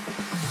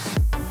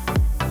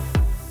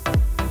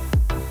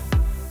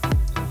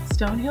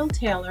 Stonehill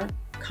Taylor,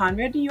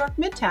 Conrad New York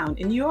Midtown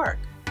in New York.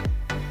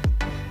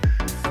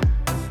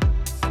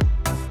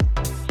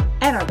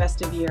 And our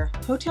Best of Year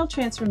Hotel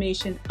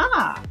Transformation.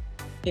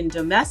 In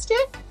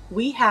domestic,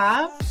 we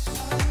have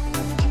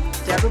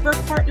Deborah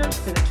Burke Partners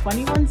for the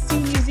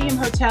 21C Museum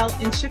Hotel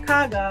in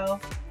Chicago.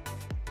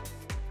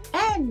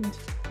 And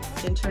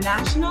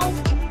international,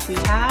 we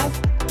have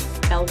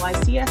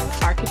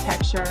LYCS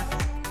Architecture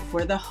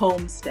for the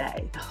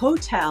Homestay. The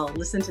hotel,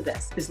 listen to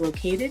this, is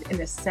located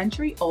in a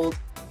century-old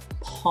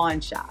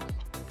pawn shop.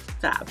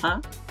 Fab,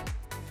 huh?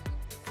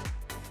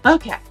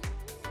 Okay,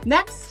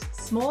 next,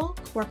 small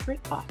corporate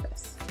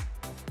office.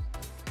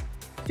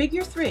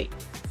 Figure 3,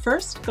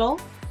 First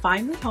Gulf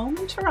Finally Home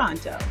in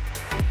Toronto.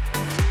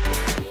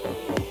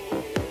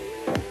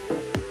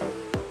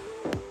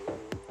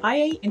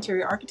 IA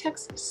Interior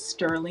Architects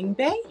Sterling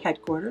Bay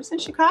headquarters in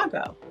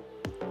Chicago.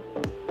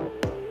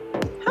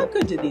 How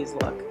good do these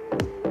look?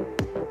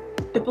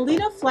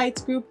 Ippolito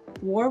Flights Group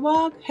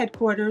Warwag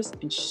headquarters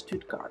in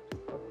Stuttgart.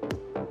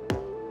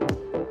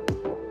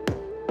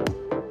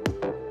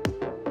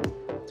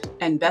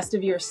 And Best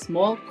of Year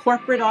Small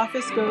Corporate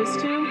Office goes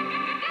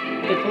to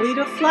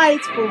Ippolito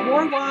Flights for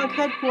Warwag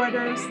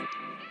headquarters.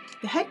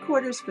 The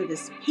headquarters for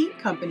this paint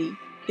company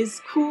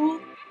is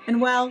cool and,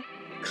 well,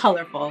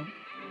 colorful.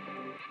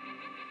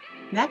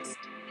 Next,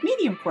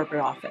 Medium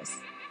Corporate Office.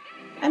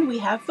 And we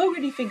have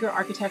Fogarty Finger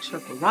Architecture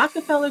for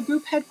Rockefeller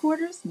Group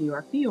headquarters, New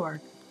York, New York.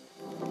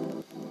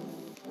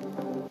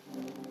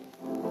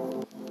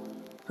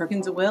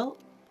 Perkins & Will,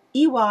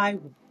 EY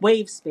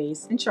Wave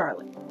Space in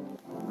Charlotte.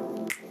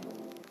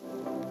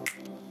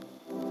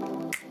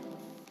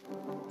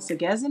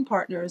 Seguez &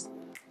 Partners,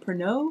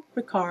 Pernod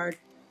Ricard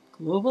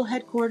Global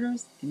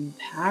Headquarters in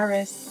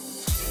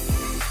Paris.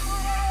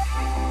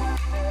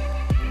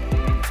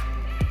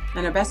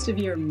 And our Best of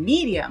Year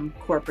Medium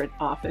Corporate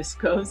Office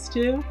goes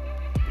to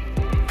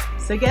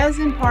Seguez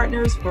 &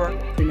 Partners for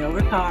Pernod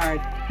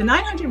Ricard. The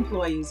 900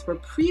 employees were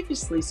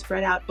previously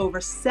spread out over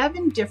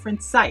 7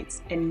 different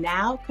sites and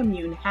now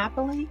commune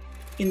happily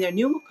in their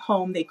new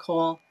home they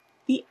call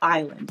The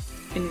Island,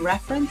 in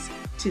reference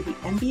to the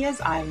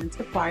MBS Islands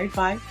acquired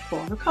by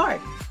Paul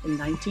Ricard in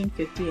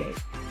 1958.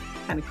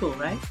 Kind of cool,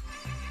 right?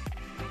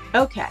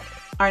 Okay,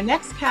 our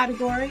next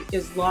category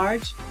is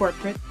large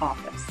corporate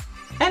office.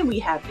 And we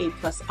have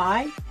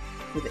A+I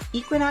for the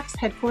Equinox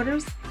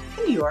headquarters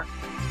in New York.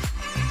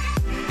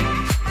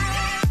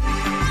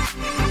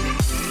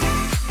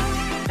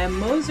 And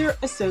Moser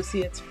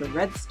Associates for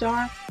Red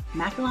Star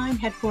Macaline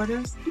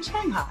headquarters in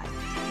Shanghai.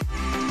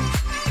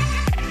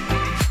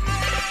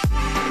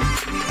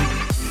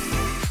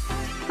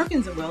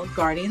 Perkins & Will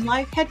Guardian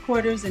Life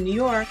headquarters in New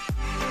York.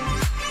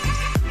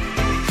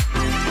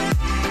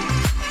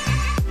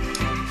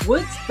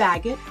 Woods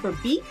Bagot for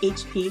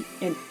BHP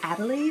in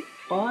Adelaide,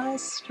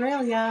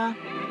 Australia.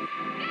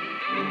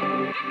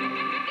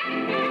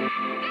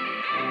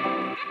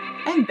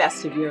 And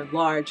Best of Year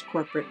large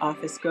corporate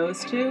office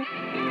goes to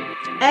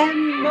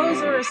M.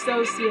 Moser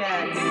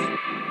Associates.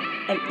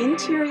 An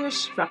interior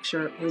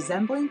structure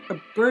resembling a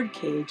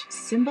birdcage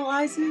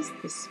symbolizes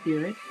the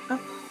spirit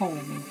of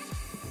home.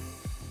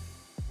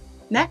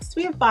 Next,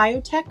 we have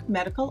Biotech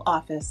Medical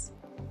Office,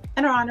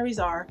 and our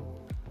honorees are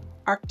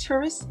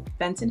Arcturus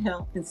Benson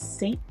Hill in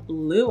St.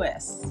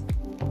 Louis.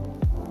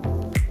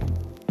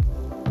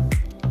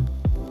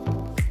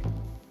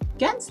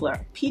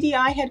 Gensler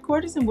PDI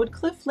headquarters in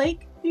Woodcliff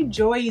Lake, New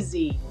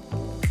Jersey.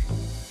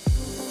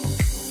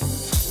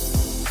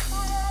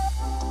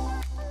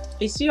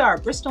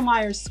 HDR Bristol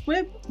Myers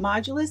Squibb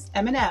Modulus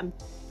M&M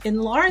in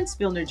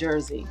Lawrenceville, New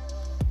Jersey.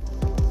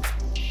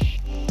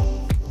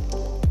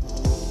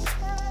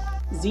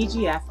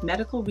 ZGF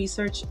Medical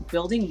Research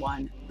Building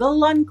 1, the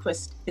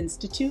Lundquist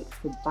Institute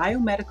for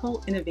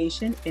Biomedical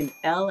Innovation in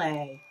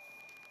LA.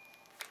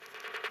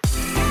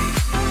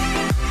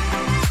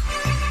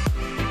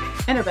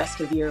 And our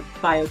Best of Year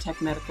Biotech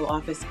Medical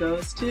Office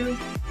goes to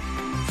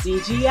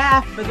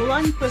ZGF for the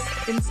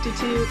Lundquist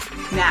Institute.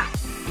 Now,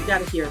 you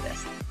gotta hear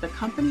this. The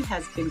company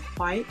has been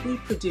quietly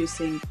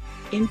producing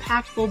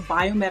impactful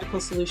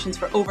biomedical solutions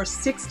for over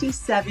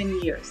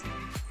 67 years.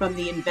 From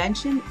the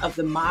invention of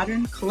the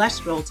modern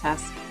cholesterol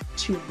test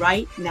to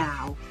right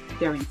now,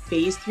 they're in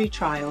phase 3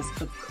 trials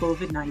of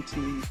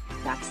COVID-19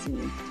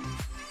 vaccine.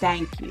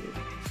 Thank you,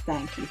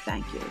 thank you,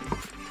 thank you.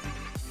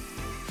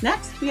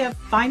 Next, we have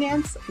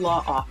Finance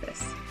Law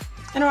Office.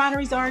 And our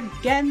honorees are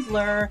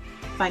Gensler,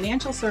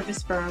 financial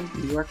service firm,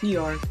 New York, New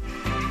York.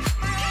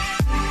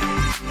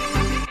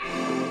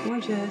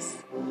 Gorgeous.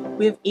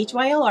 We have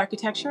HYL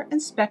Architecture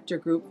and Spectre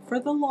Group for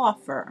the law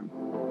firm.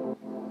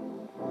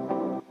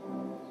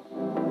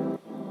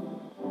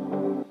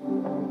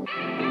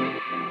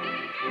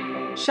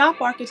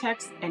 Shop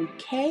Architects and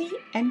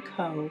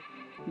K&Co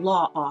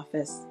Law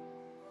Office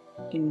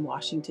in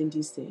Washington,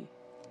 D.C.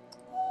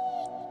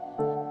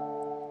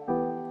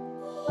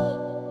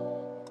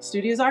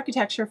 Studios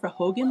Architecture for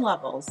Hogan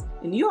Lovells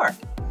in New York.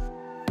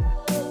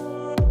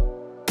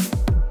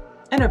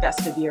 And our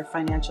Best of Year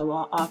Financial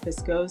Law Office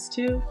goes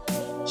to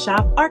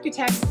Shop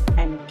Architects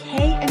and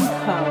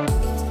K&Co.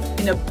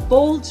 In a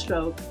bold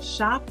stroke,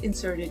 Shop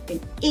inserted an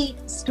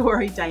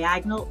 8-story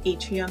diagonal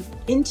atrium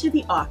into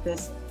the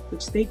office,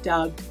 which they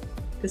dubbed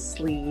the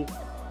sleeve.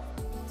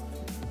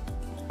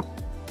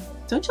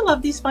 Don't you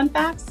love these fun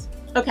facts?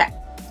 Okay,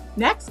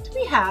 next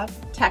we have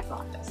Tech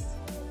Office.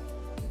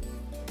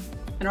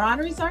 And our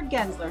honorees are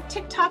Gensler,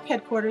 TikTok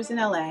headquarters in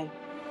LA.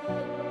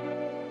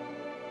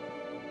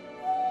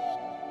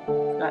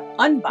 We've got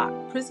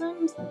Unbot,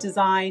 Prisms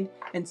Design,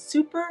 and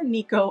Super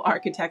Nico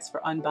Architects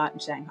for Unbot in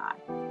Shanghai.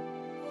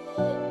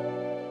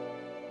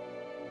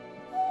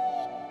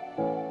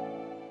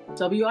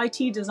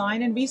 WIT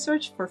Design and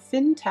Research for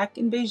FinTech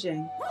in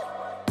Beijing.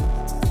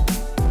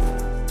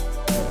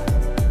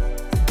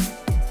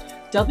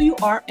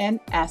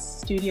 WRNS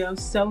Studio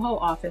Soho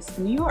office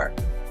in New York.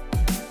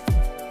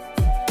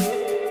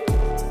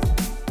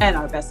 And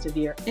our Best of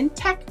Year in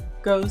Tech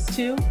goes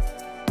to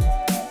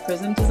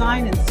Prism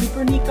Design and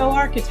Super Nico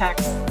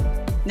Architects.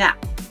 Now,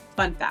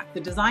 fun fact, the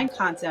design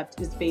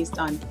concept is based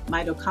on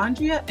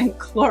mitochondria and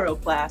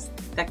chloroplasts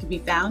that can be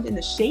found in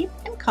the shape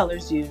and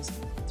colors used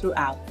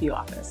throughout the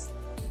office.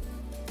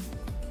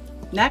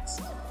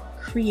 Next,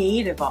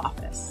 Creative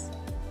Office.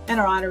 And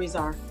our honorees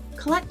are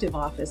Collective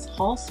Office,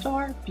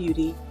 Hallstar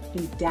Beauty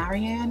in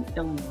Darien,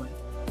 Illinois.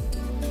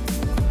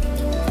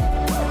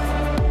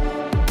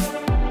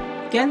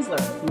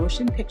 Gensler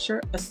Motion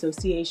Picture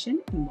Association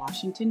in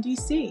Washington,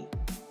 D.C.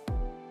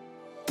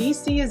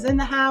 DC is in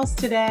the house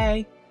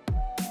today.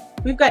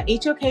 We've got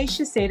HOK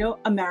Shiseido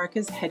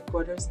America's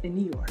headquarters in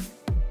New York.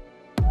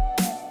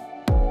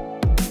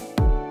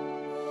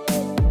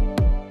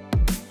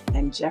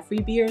 And Jeffrey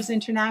Beers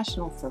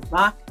International for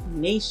Rock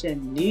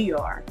Nation, New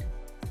York.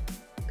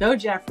 Go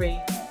Jeffrey.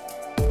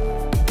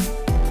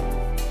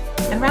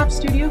 And Rap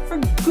Studio for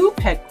Goop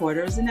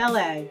headquarters in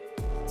LA.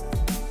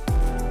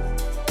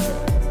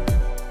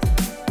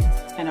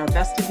 And our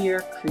Best of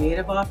Year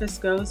Creative Office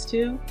goes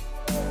to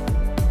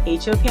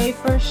HOK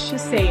for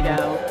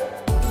Shiseido.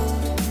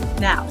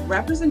 Now,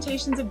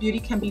 representations of beauty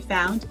can be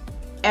found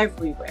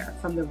everywhere,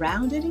 from the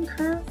rounded and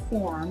curved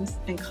forms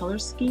and color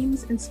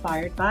schemes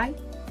inspired by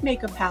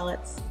makeup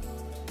palettes.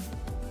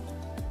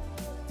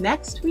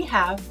 Next, we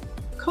have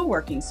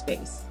Co-working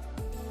Space.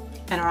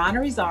 And our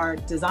honorees are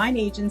Design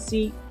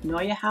Agency,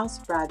 Neue House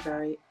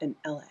Bradbury in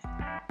LA.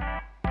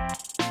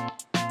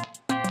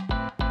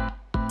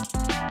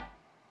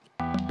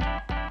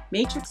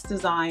 Matrix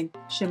Design,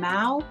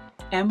 Shimao,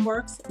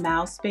 MWorks,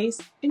 Mao Space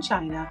in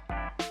China.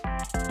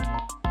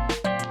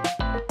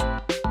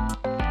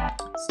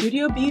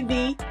 Studio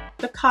BV,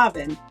 The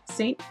Coven,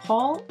 St.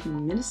 Paul,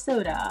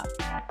 Minnesota.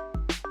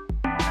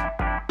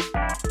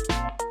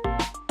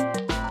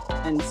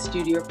 And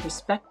Studio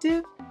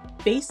Perspective,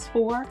 Base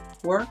 4,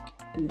 Work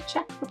in the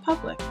Czech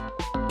Republic.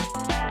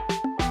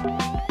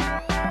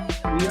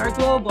 We are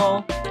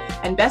global.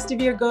 And Best of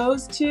Year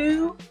goes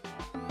to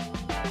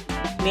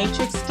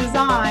Matrix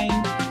Design.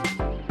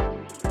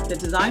 The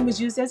design was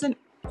used as an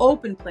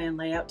open plan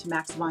layout to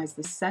maximize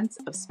the sense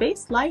of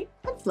space, light,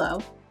 and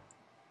flow.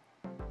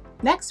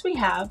 Next, we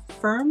have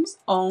Firm's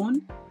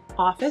Own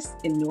Office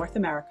in North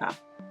America.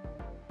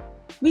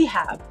 We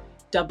have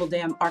Double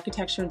Dam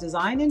Architecture and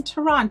Design in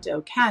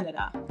Toronto,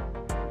 Canada.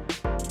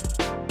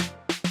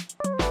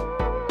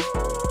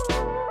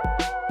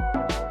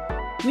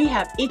 We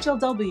have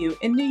HLW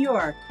in New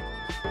York.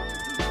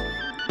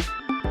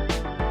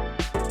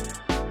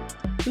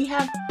 We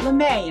have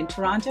LeMay in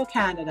Toronto,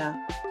 Canada.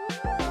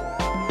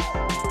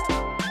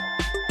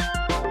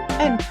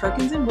 And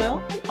Perkins &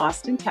 Will in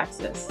Austin,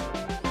 Texas.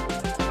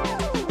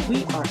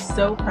 We are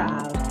so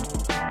proud.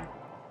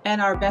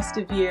 And our Best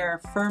of Year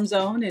Firm's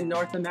Own in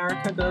North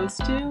America goes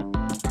to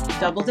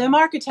Double Dam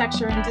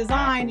Architecture and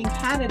Design in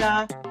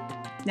Canada.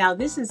 Now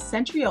this is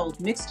century-old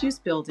mixed-use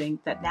building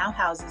that now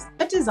houses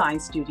a design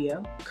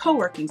studio,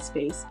 co-working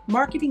space,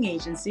 marketing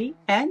agency,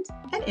 and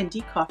an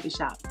indie coffee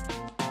shop.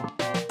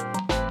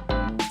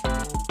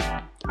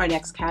 Our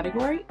next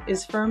category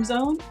is Firm's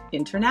Own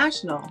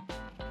International,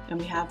 and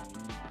we have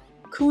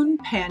Kun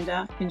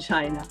Panda in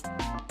China.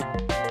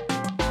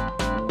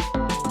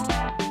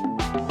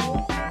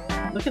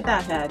 Look at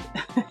that head.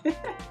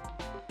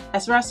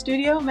 SRS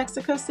Studio,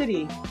 Mexico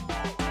City.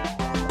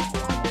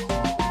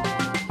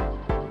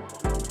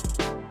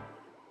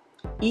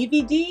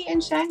 EVD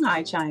in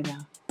Shanghai,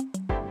 China.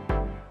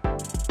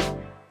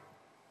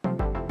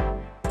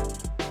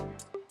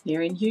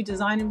 Nearing Hugh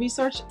Design and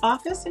Research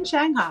Office in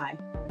Shanghai.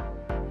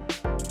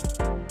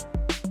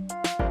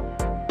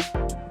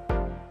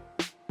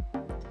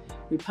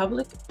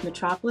 Republic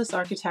Metropolis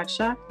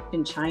Architecture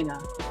in China.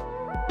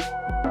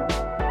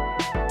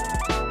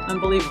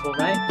 Unbelievable,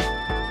 right?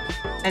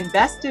 And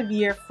Best of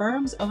Year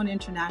Firm's Own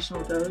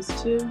International goes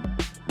to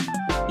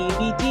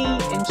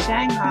EVD in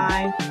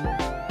Shanghai.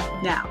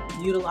 Now,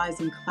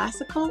 utilizing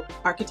classical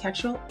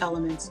architectural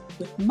elements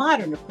with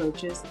modern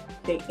approaches,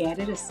 they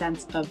added a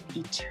sense of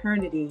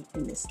eternity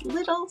in this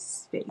little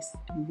space,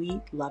 and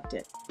we loved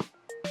it.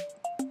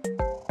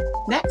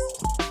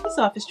 Next is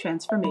Office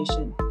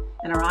Transformation,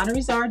 and our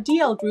honorees are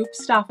DL Group,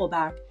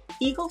 Staffelbach,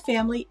 Eagle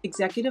Family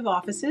Executive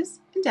Offices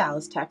in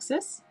Dallas,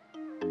 Texas.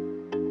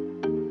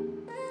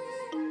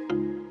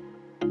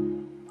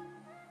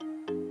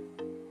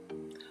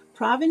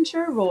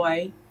 Provencher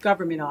Roy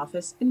Government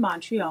Office in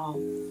Montreal.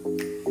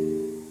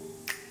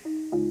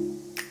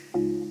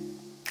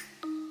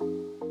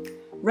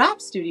 Wrap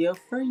Studio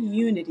for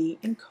Unity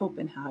in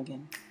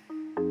Copenhagen.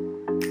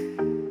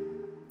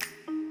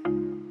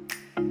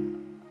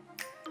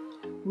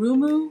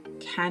 Rumu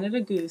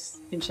Canada Goose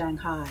in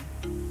Shanghai.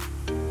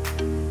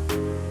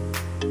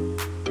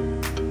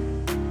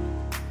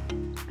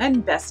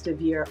 And Best of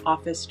Year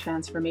Office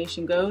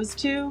Transformation goes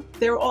to,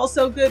 they're all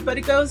so good, but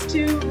it goes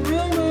to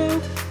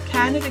Rumu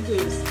Canada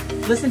Goose.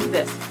 Listen to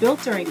this.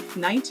 Built during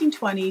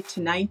 1920 to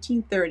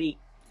 1930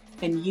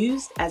 and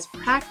used as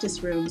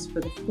practice rooms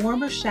for the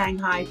former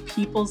Shanghai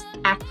People's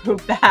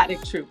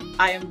Acrobatic Troupe.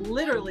 I am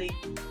literally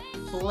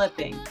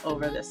flipping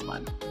over this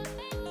one.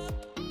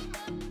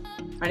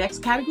 Our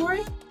next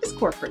category is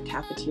Corporate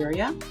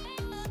Cafeteria.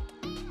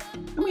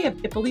 And we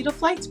have Ippolito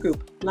Flights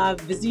Group, La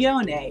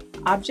Visione,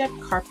 Object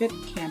Carpet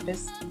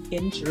Campus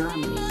in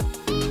Germany.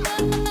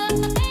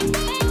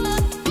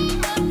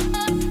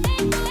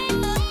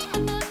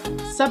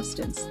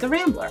 Substance, The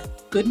Rambler,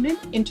 Goodman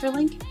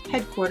Interlink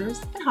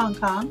Headquarters in Hong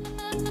Kong.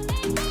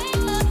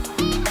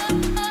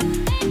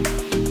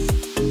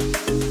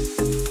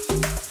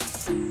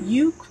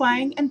 Yu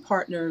Kwang and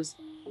Partners,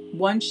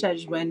 One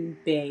Shenzhen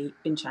Bay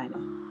in China.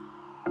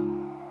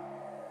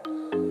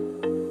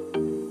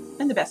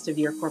 And the Best of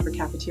Year Corporate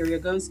Cafeteria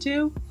goes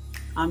to,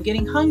 I'm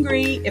getting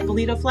hungry,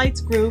 Ippolito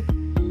Flights Group.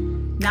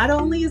 Not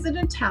only is it an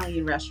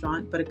Italian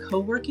restaurant, but a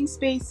co-working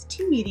space,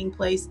 team meeting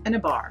place, and a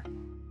bar.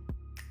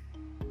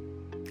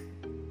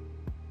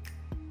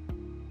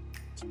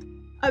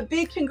 A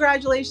big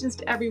congratulations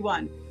to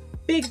everyone.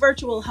 Big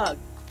virtual hug,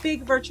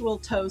 big virtual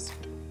toast,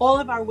 all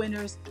of our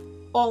winners,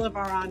 all of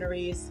our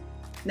honorees.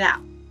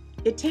 Now,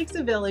 it takes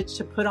a village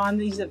to put on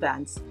these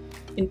events,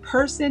 in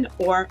person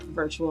or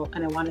virtual,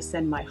 and I want to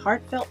send my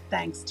heartfelt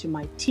thanks to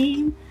my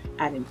team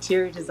at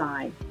Interior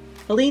Design.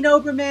 Helene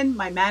Oberman,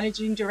 my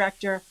managing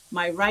director,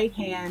 my right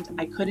hand,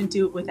 I couldn't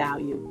do it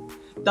without you.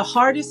 The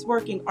hardest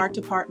working art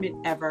department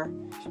ever,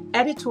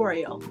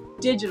 editorial,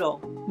 digital,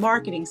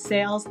 marketing,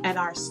 sales, and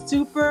our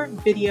super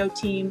video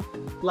team.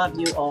 Love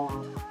you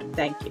all.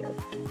 Thank you.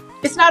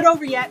 It's not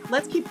over yet.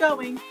 Let's keep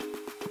going.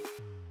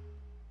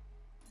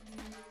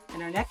 And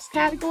And our next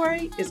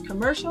category is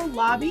commercial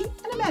lobby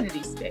and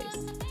amenity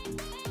space.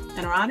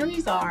 And our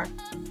honorees are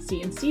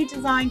CNC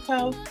Design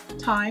Co.,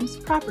 Times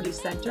Property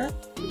Center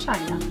in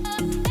China.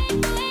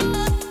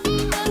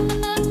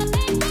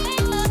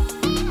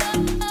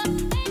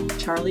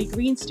 Charlie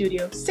Green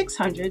Studio,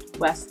 600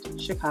 West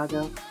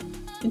Chicago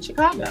in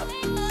Chicago.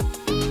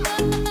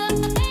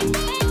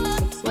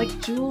 Looks like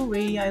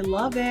jewelry, I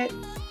love it.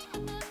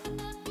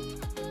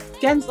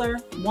 Gensler,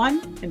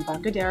 1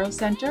 Embarcadero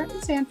Center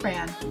in San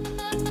Fran.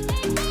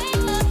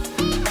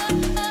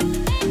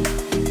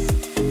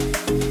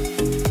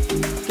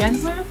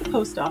 Gensler at the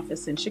Post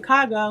Office in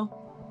Chicago.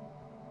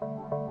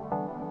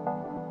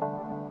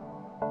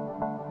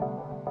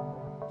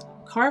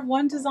 Carve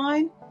One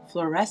Design,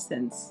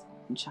 Fluorescence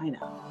in China.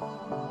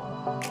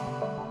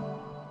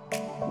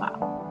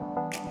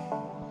 Wow.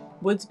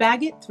 Woods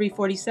Bagot,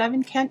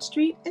 347 Kent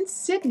Street in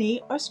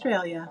Sydney,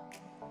 Australia.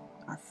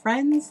 Our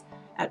friends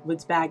at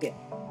Woods Bagot.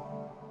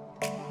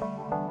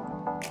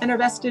 And our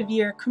best of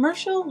year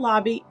commercial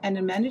lobby and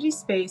amenity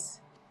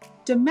space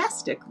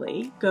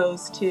domestically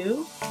goes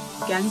to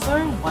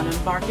Gensler, 1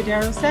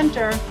 Embarcadero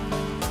Center.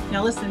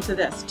 Now listen to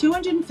this.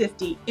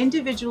 250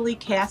 individually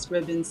cast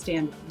ribbons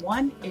stand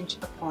 1 inch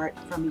apart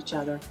from each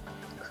other,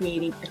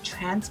 creating a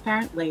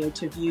transparent layer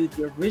to view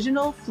the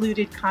original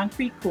fluted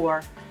concrete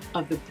core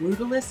of the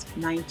brutalist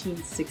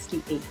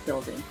 1968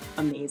 building.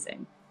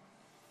 Amazing.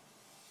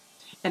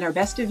 And our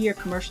best of year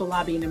commercial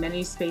lobby and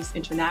amenity space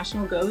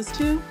international goes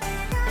to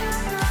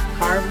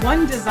Carve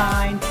One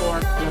Design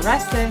for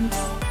Fluorescence.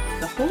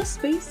 The whole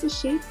space is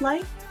shaped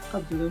like a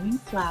blooming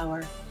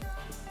flower.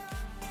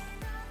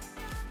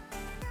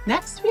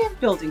 Next, we have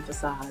building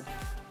facade.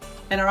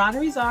 And our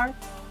honorees are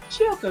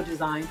Chioco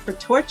Design for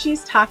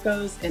Torchy's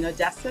Tacos in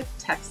Odessa,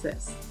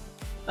 Texas.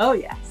 Oh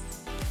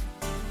yes.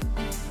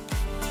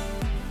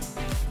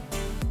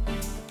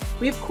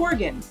 We have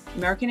Corgan,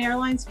 American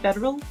Airlines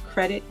Federal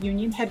Credit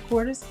Union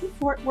headquarters in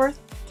Fort Worth,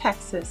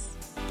 Texas.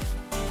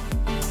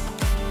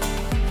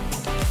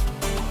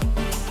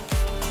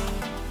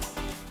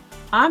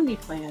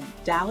 Omniplan,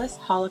 Dallas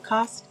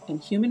Holocaust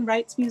and Human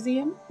Rights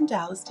Museum in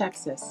Dallas,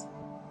 Texas.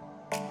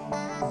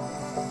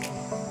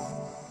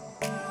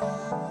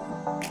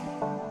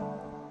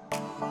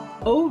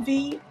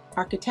 OV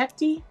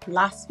Architekti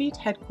Lasvit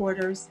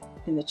headquarters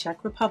in the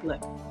Czech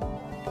Republic.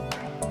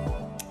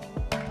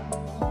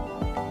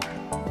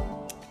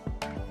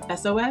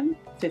 SOM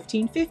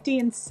 1550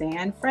 in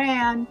San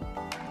Fran.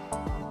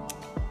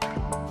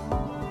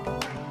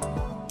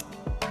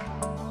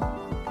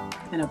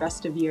 And our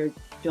best of year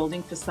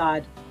building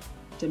facade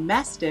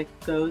domestic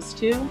goes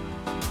to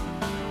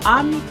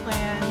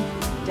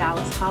Omniplan,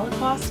 Dallas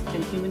Holocaust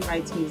and Human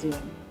Rights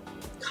Museum.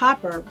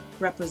 Copper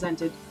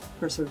represented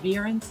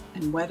perseverance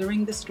and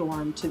weathering the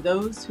storm to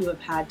those who have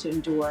had to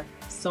endure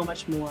so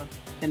much more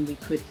than we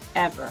could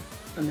ever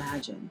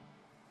imagine.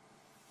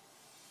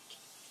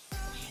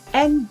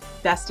 And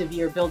best of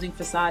year building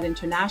facade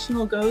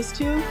international goes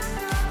to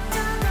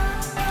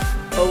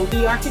OV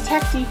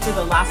Architekti for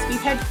the Lasvit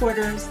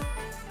headquarters.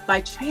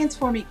 By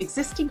transforming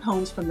existing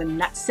homes from the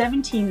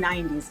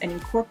 1790s and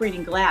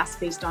incorporating glass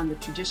based on the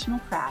traditional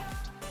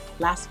craft,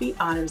 Lasvit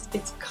honors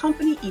its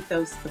company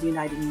ethos of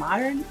uniting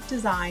modern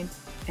design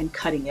and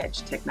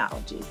cutting-edge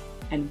technology,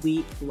 and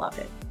we love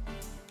it.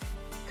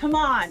 Come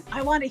on,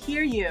 I want to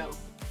hear you.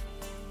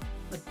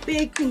 A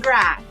big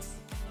congrats.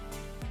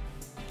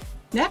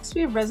 Next,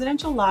 we have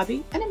residential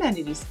lobby and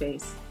amenity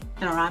space,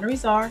 and our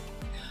honorees are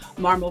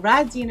Marmel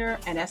Radziner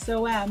and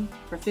SOM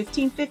for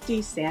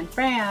 1550 San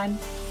Fran.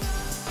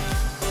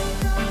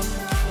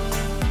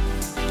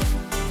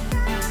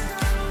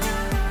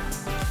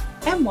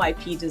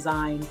 MYP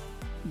Design,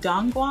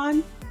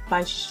 Dongguan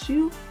by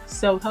Shu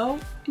Soho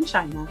in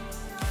China.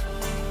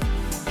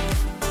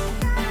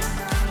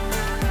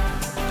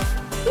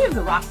 We have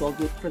the Rockwell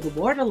Group for the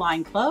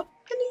Waterline Club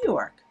in New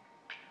York.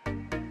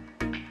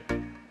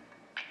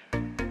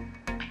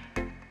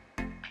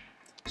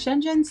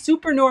 Shenzhen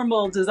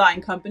Supernormal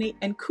Design Company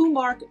and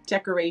Kumark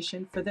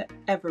Decoration for the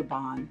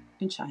Everbahn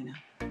in China.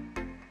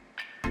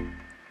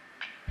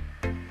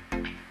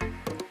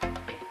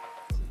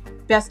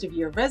 Best of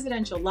year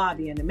residential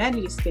lobby and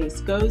amenity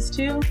space goes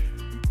to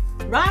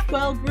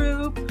Rockwell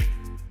Group.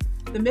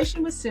 The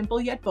mission was simple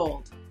yet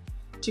bold,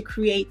 to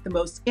create the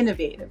most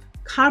innovative,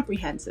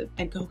 comprehensive,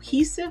 and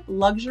cohesive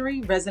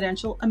luxury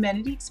residential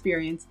amenity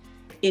experience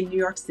in New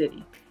York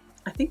City.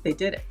 I think they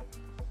did it.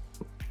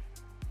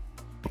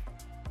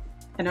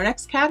 And our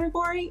next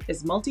category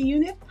is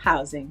multi-unit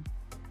housing.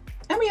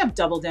 And we have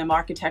Double Dem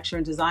Architecture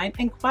and Design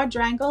and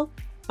Quadrangle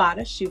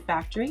Bata Shoe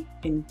Factory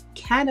in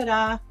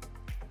Canada.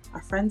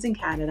 Our friends in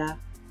Canada.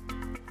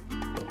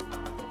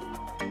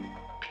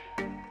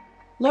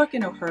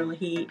 Lorcan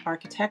O'Herlihy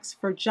Architects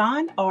for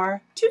John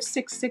R.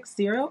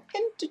 2660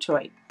 in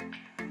Detroit.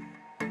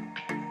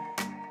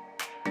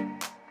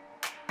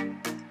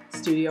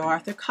 Studio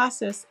Arthur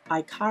Casas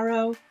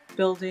Icaro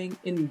Building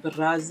in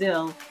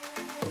Brazil.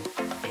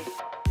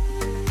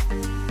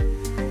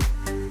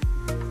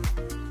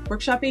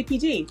 Workshop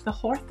APD, the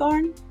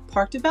Hawthorne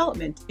Park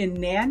Development in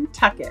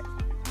Nantucket.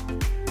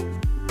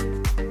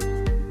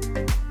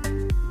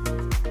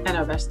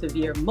 our Best of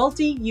Year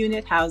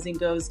multi-unit housing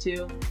goes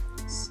to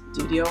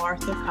Studio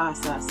Arthur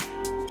Casas.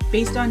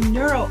 Based on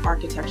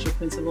neuroarchitecture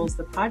principles,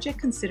 the project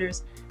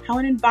considers how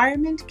an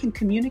environment can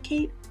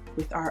communicate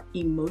with our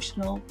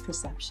emotional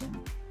perception.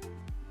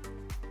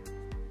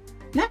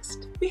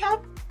 Next, we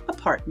have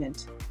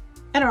apartment.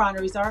 And our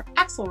honorees are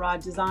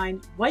Axelrod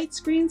Design, White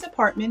Screens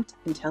Apartment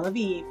in Tel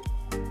Aviv.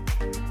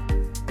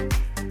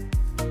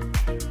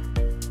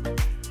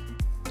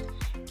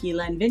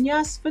 Gilan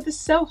Vinyas for the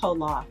Soho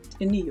Loft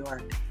in New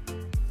York.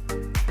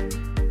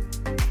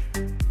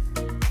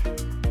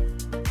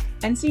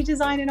 NC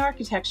Design and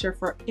Architecture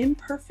for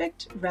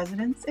Imperfect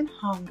Residence in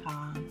Hong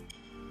Kong.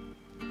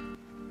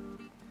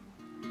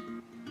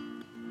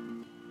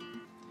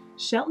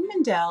 Shelton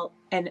Mindell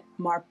and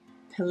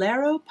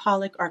Marpillero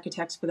Pollock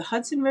Architects for the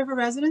Hudson River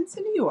Residence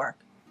in New York.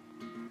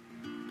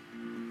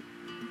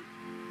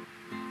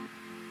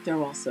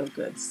 They're also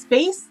good.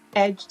 Space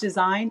Edge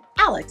Design,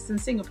 Alex in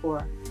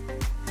Singapore.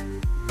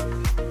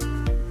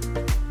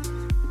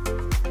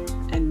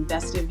 And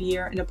Best of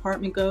Year in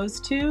Apartment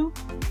goes to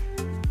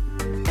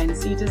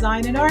NC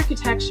Design and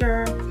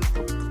Architecture.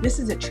 This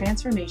is a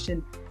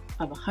transformation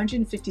of a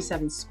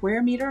 157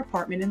 square meter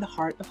apartment in the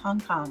heart of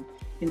Hong Kong,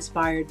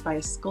 inspired by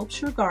a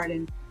sculpture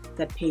garden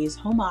that pays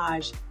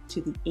homage to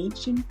the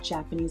ancient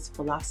Japanese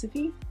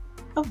philosophy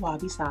of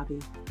wabi-sabi.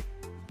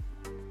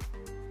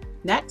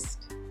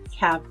 Next, we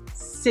have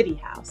City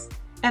House,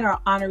 and our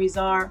honorees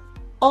are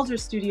Alder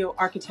Studio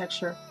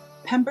Architecture,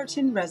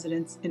 Pemberton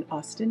Residence in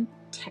Austin,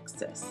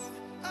 Texas.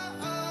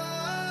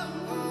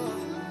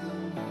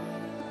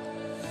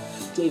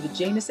 David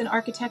Jamison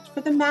Architect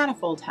for the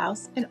Manifold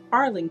House in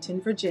Arlington,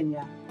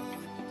 Virginia.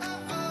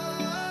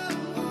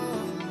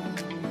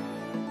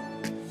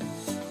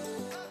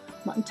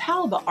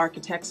 Montalba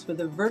Architects for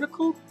the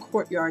Vertical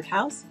Courtyard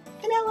House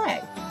in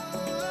LA.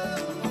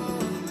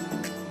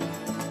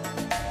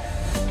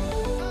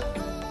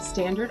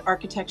 Standard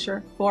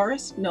Architecture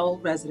Forest Knoll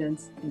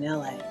Residence in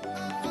LA.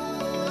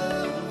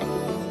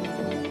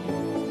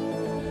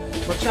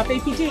 Workshop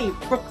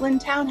APD Brooklyn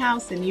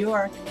Townhouse in New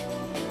York.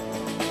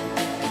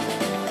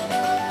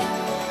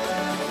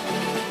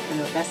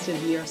 Best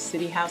of Year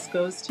City House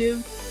goes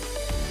to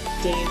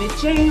David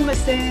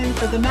Jamison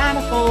for the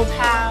Manifold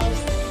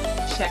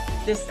House. Check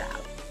this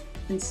out.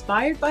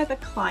 Inspired by the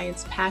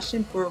client's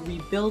passion for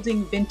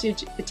rebuilding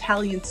vintage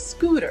Italian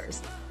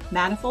scooters,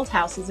 Manifold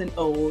House is an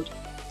ode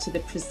to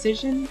the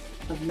precision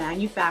of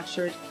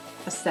manufactured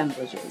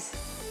assemblages.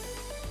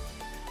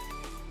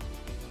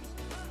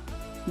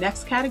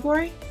 Next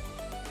category,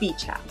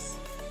 Beach House.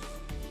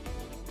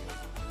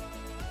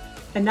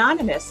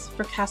 Anonymous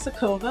for Casa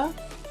Cova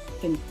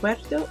in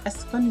Puerto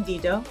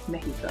Escondido,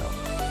 Mexico.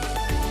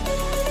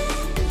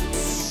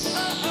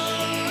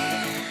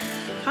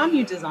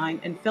 Commune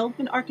Design and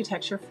Feldman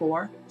Architecture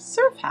for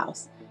Surf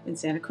House in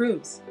Santa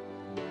Cruz.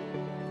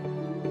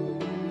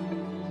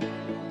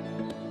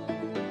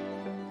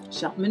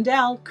 Shelton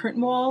Mindell,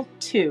 Curtain Wall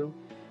 2,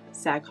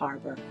 Sag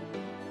Harbor.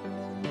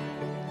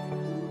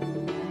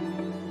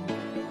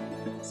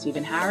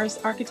 Stephen Harris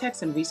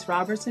Architects and Reese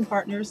Roberts and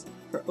Partners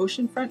for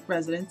Oceanfront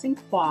Residence in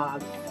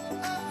Quogue.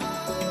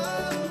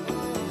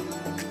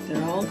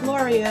 They're all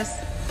glorious.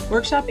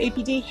 Workshop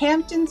APD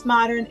Hamptons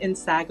Modern in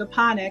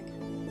Sagaponack.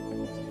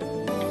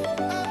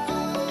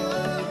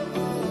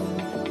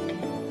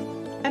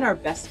 And our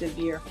Best of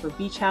Year for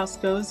Beach House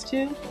goes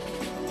to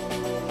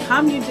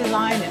Commune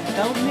Design and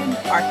Feldman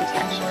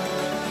Architecture.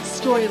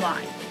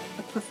 Storyline,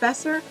 a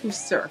professor who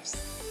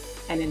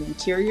surfs, and an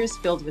interiors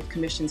filled with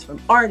commissions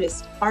from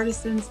artists,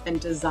 artisans, and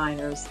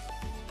designers.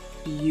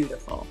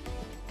 Beautiful.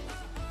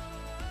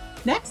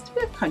 Next,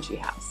 we have Country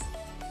House.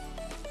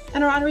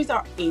 And our honorees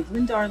are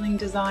Evelyn Darling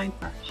Design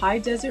for High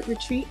Desert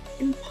Retreat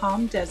in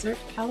Palm Desert,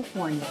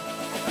 California.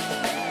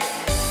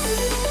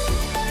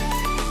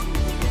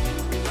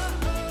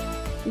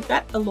 We've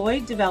got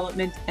Alloy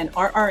Development and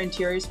RR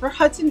Interiors for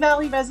Hudson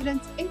Valley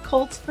Residence in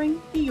Cold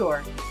Spring, New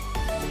York.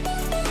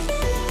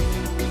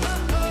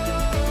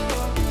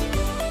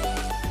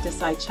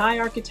 Desai Chai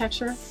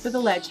Architecture for the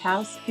Ledge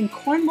House in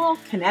Cornwall,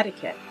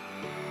 Connecticut.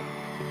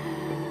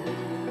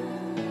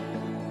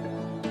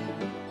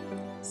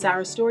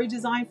 Sarah Story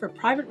Design for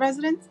Private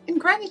Residence in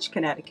Greenwich,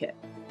 Connecticut.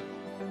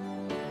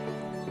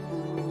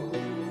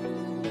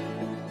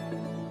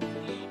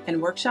 And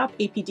Workshop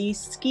APD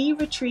Ski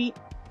Retreat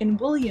in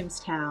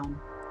Williamstown.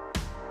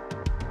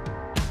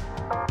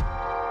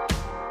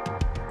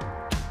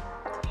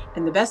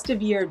 And the Best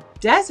of Year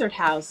Desert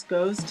House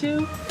goes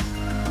to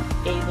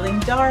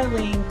Evelyn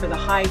Darling for the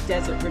High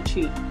Desert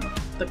Retreat.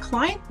 The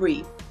client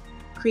brief: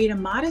 create a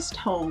modest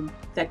home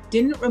that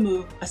didn't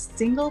remove a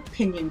single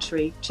pinyon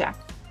tree, check,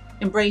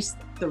 embrace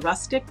the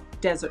rustic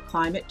desert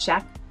climate,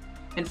 check,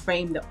 and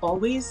frame the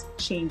always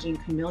changing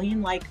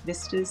chameleon-like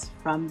vistas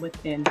from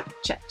within,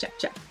 check, check,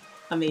 check.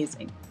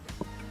 Amazing.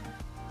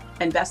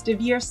 And Best of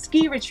Year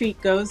Ski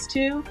Retreat goes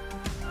to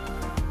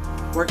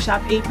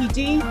Workshop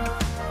APD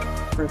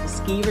for the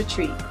ski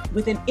retreat.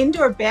 With an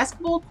indoor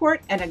basketball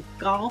court and a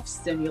golf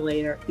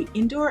simulator, the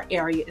indoor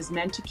area is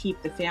meant to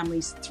keep the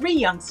family's 3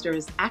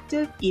 youngsters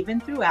active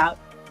even throughout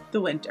the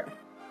winter.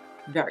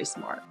 Very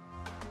smart.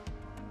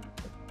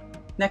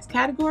 Next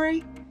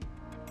category,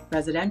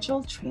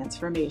 residential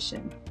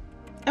transformation.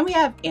 And we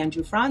have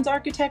Andrew Franz,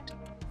 architect,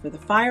 for the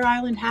Fire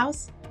Island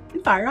house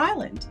in Fire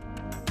Island.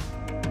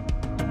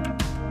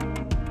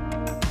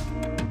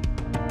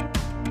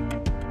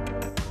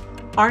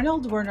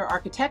 Arnold Werner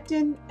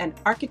Architekten and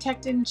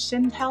Architektin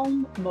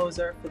Schindhelm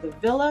Moser for the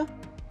Villa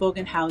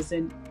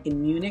Bogenhausen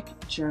in Munich,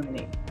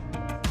 Germany.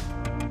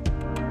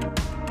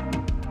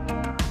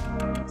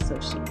 So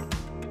chic.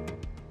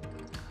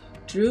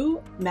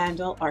 Drew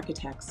Mandel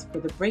Architects for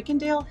the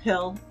Breakendale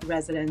Hill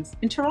residence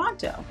in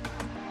Toronto.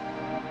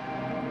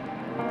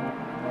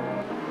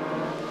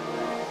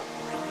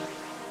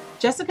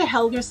 Jessica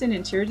Helgerson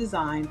Interior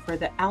Design for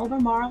the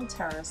Albemarle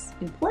Terrace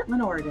in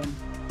Portland, Oregon.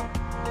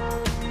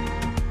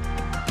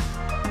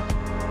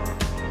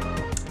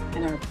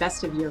 And our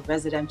Best of Year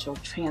residential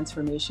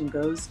transformation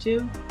goes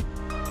to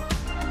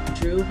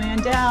Drew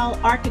Mandel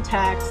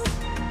Architects.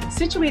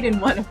 Situated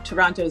in one of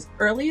Toronto's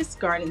earliest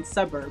garden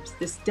suburbs,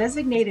 this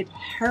designated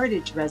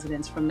heritage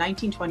residence from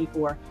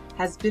 1924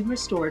 has been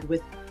restored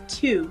with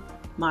 2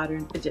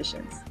 modern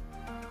additions.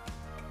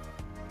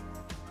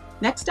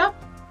 Next up,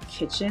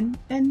 kitchen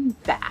and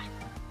bath.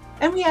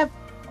 And we have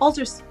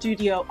Alter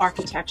Studio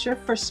Architecture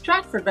for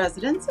Stratford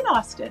residence in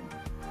Austin.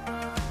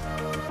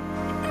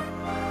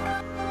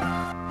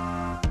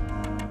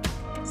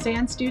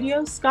 Sand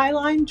Studio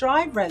Skyline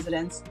Drive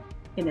residence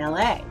in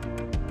LA.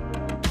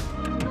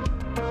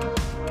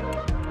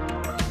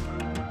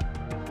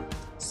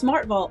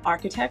 Smartval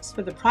Architects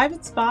for the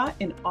private spa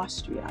in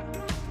Austria.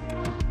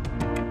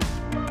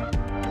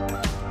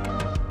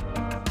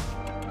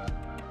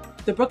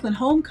 The Brooklyn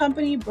Home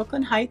Company,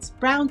 Brooklyn Heights,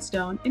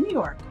 Brownstone in New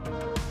York.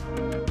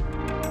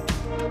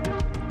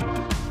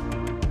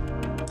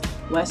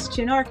 West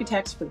Chin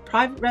Architects for the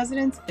private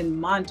residence in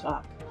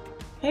Montauk.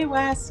 Hey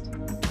West!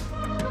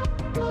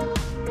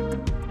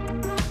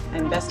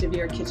 And Best of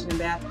Year kitchen and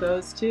bath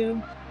goes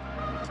to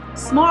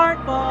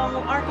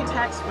Smartval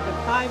Architects for the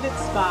private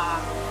spa,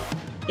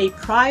 a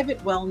private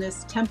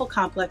wellness temple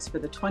complex for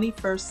the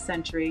 21st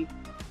century,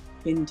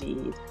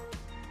 indeed.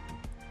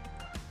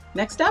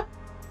 Next up,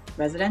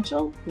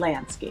 residential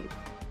landscape.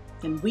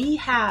 And we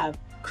have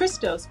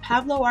Christos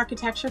Pavlo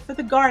Architecture for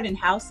the Garden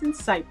House in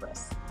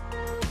Cyprus.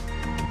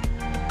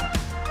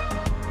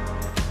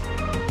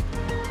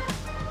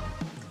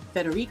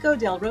 Federico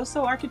Del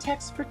Rosso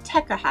Architects for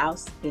Tecca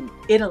House in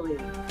Italy.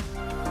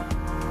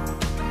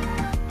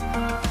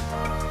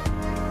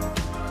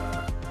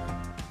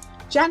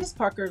 Janice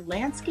Parker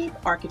Landscape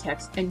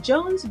Architects and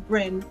Jones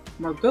Bryn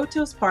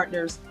Margotos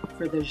Partners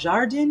for the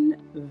Jardin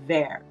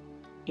Vert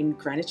in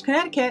Greenwich,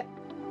 Connecticut.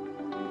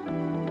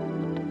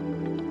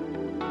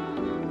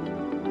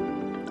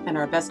 And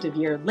our Best of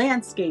Year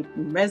landscape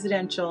and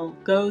residential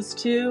goes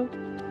to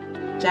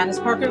Janice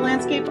Parker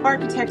Landscape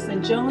Architects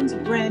and Jones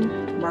Bryn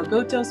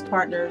Margotos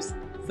Partners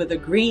for the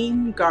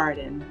Green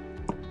Garden,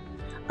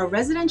 a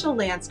residential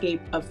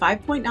landscape of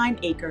 5.9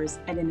 acres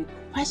and an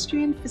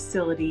equestrian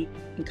facility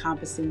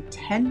encompassing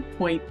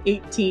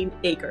 10.18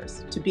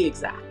 acres to be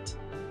exact.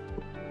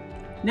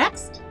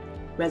 Next,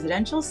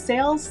 residential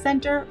sales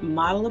center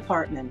model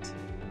apartment.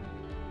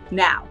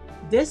 Now,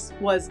 this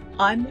was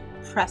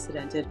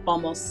unprecedented,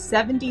 almost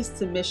 70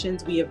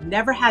 submissions. We have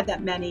never had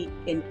that many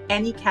in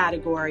any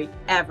category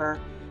ever.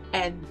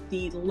 And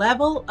the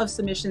level of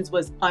submissions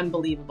was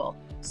unbelievable.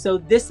 So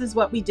this is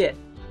what we did,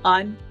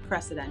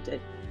 unprecedented.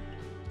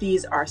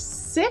 These are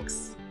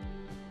 6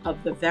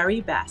 of the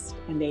very best,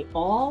 and they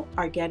all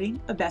are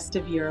getting a Best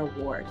of Year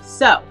award.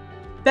 So,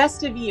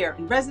 Best of Year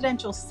in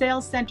Residential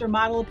Sales Center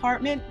Model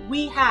Apartment,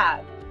 we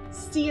have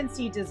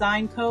CNC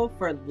Design Co.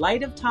 for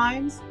Light of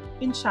Times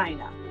in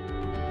China.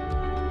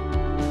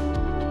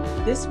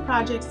 This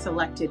project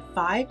selected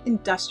 5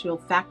 industrial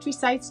factory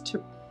sites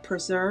to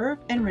preserve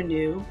and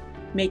renew,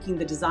 making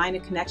the design a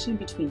connection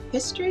between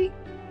history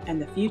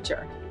and the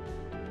future.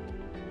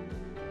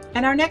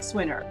 And our next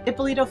winner,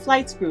 Ippolito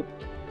Flights Group,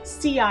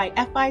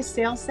 CIFI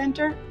Sales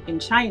Center in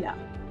China.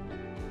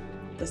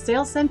 The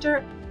sales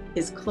center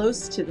is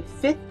close to the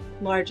 5th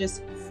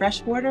largest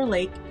freshwater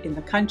lake in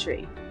the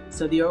country.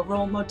 So the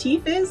overall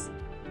motif is,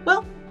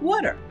 well,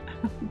 water.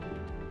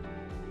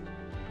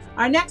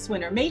 Our next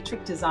winner,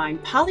 Matrix Design,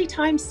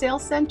 Polytime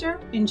Sales Center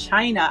in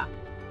China.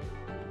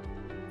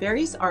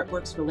 Various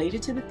artworks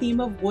related to the theme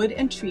of wood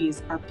and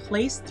trees are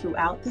placed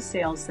throughout the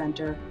sales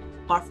center,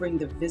 offering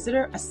the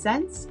visitor a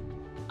sense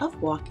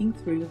of walking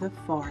through the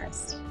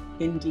forest.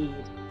 Indeed.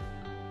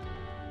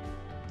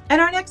 And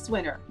our next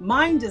winner,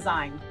 Mind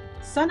Design,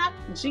 Sunak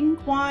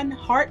Jingquan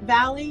Heart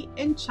Valley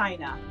in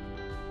China.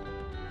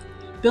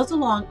 Built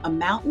along a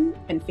mountain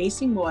and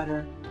facing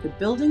water, the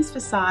building's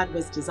facade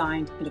was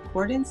designed in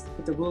accordance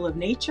with the rule of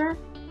nature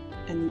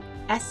and the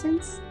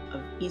essence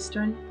of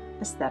Eastern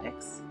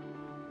aesthetics.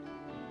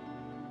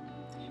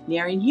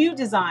 Narian Hu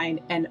Design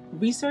and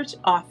Research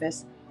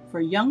Office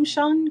for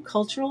Yongshan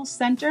Cultural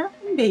Center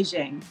in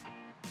Beijing.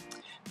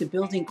 The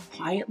building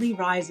quietly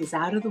rises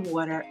out of the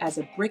water as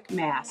a brick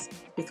mass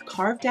with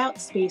carved out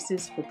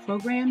spaces for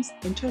programs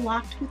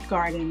interlocked with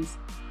gardens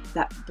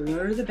that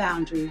blur the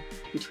boundary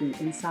between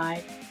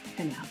inside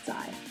and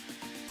outside.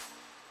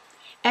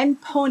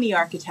 And Pony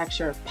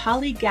Architecture,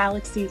 Poly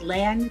Galaxy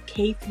Land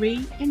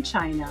K3 in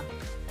China.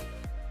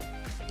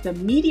 The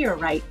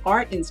meteorite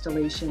art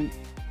installation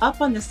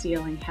up on the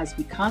ceiling has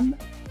become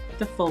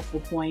the focal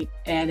point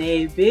and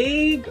a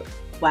big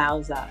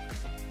wowza.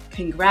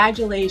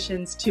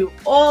 Congratulations to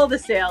all the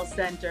sales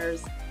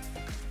centers.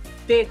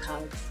 Big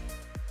hugs.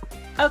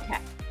 Okay,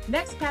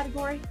 next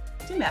category,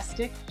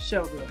 domestic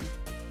showroom.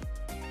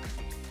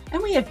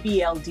 And we have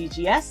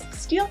BLDGS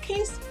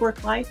Steelcase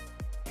Worklife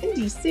in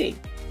DC.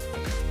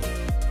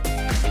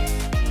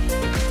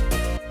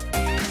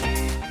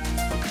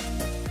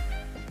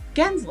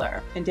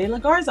 Gensler and De La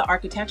Garza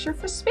Architecture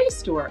for Space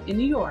Store in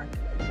New York.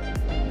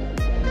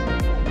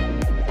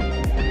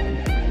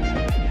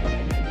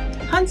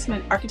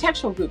 Huntsman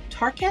Architectural Group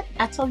Target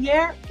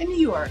Atelier in New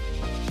York.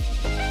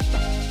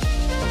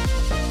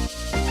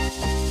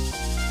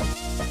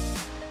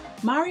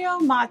 Mario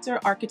Matzer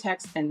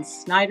Architects and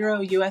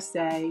Snyder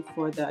USA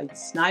for the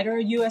Snyder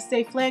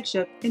USA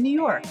flagship in New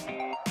York.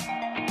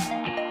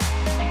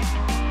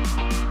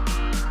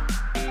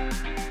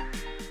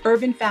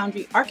 Urban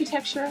Foundry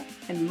Architecture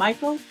and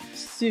Michael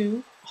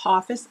Su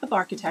Office of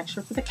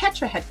Architecture for the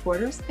Ketra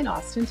headquarters in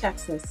Austin,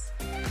 Texas.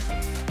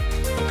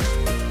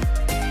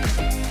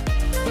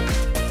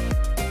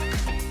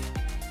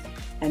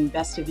 And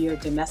Best of Year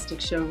Domestic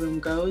Showroom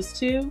goes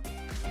to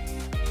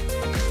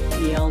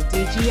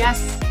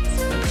BLDGS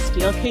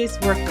Steelcase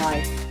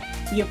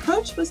Worklife. The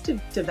approach was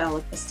to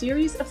develop a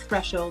series of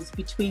thresholds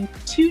between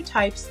two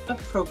types of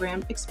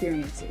program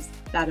experiences,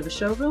 that of a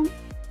showroom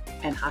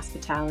and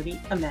hospitality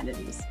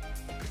amenities.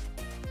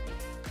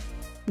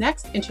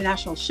 Next,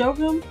 International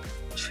Showroom,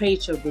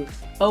 Trade Show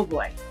Booth. Oh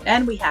boy.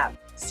 And we have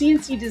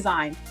CNC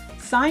Design,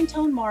 Sign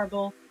Tone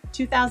Marble,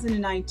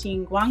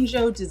 2019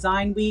 Guangzhou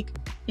Design Week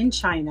in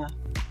China.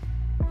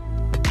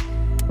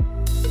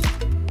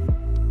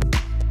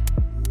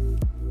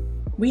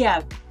 We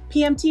have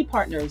PMT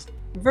Partners,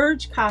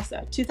 Verge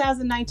Casa,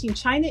 2019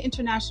 China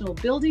International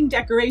Building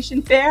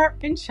Decoration Fair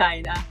in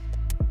China.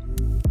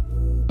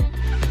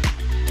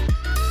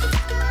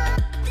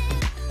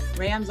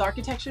 Rams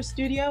Architecture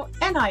Studio,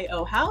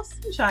 NIO House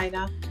in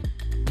China.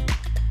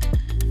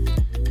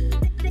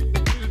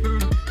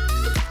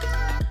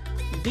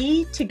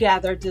 V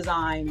Together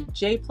Design,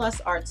 J Plus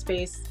Art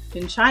Space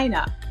in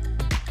China.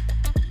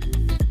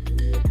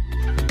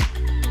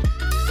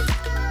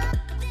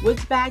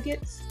 Woods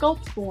Bagot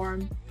Sculpt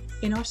Form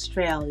in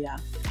Australia.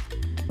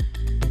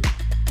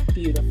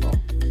 Beautiful.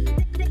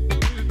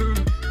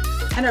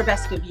 And our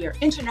Best of Year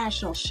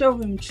International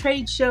Showroom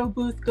Trade Show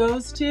booth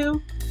goes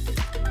to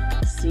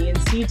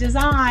CNC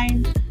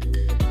Design.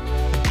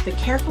 The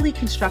carefully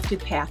constructed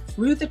path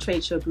through the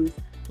trade show booth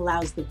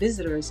allows the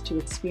visitors to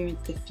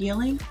experience the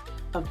feeling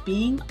of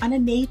being on a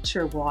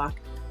nature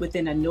walk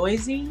within a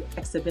noisy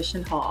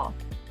exhibition hall.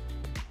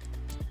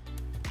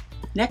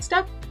 Next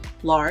up,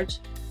 Large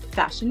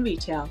Fashion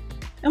Retail.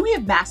 And we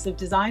have Massive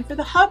Design for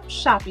the Hub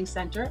Shopping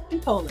Center in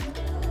Poland.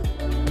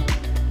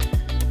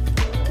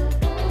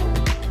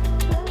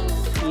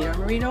 Peter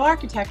Marino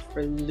Architect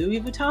for Louis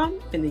Vuitton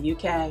in the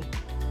UK.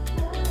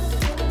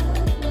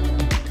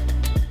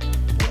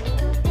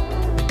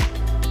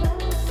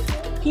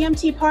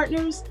 PMT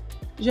Partners,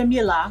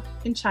 Jamila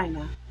in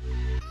China.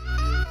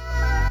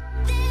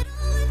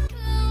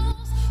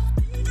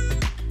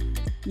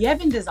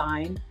 Yevon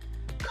Design,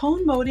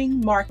 Cone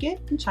Molding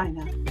Market in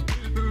China.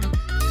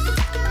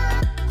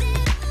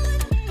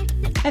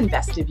 And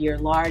Best of Year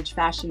Large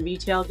Fashion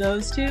Retail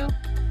goes to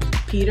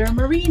Peter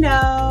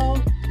Marino.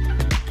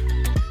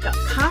 The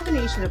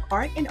combination of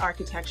art and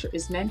architecture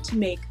is meant to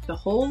make the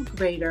whole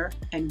greater,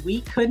 and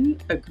we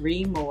couldn't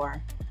agree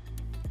more.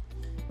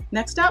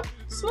 Next up,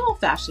 Small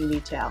Fashion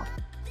Retail.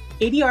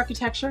 80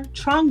 Architecture,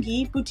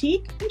 Trongyi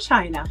Boutique in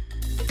China.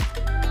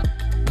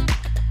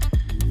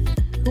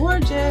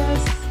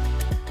 Gorgeous.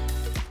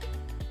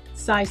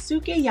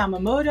 Saisuke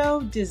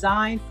Yamamoto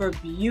Design for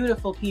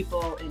beautiful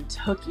people in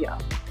Tokyo.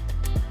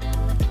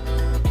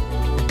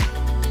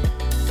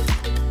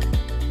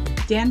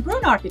 Dan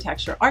Brun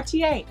Architecture,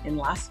 RTA in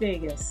Las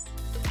Vegas.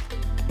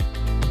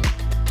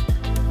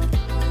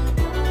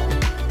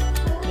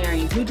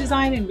 Marion Hu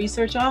Design and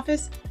Research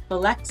Office,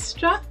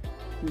 Balextra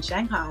in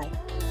Shanghai.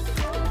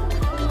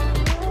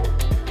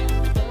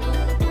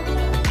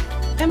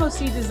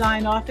 MOC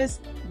Design Office,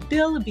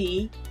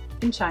 Bilby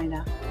in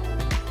China.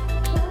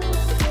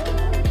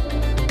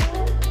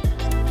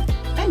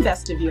 And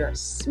Best of Year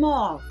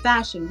Small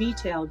Fashion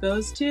Retail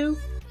goes to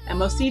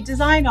MOC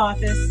Design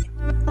Office.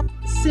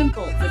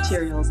 Simple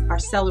materials are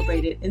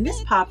celebrated in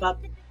this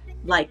pop-up,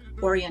 like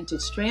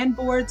oriented strand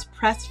boards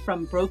pressed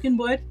from broken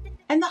wood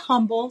and the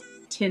humble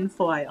tin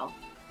foil,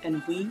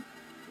 and we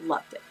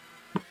loved it.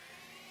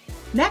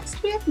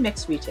 Next, we have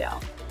Mixed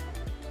Retail.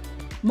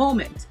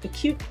 Moment,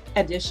 Acute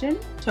Edition,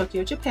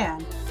 Tokyo,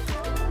 Japan.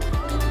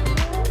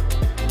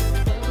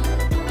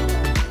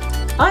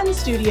 On the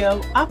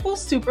studio, Oppo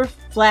Super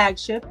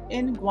flagship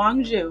in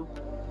Guangzhou.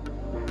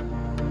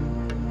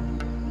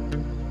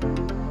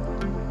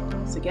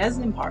 Seguez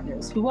and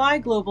Partners,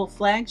 Huai Global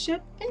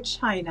flagship in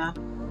China.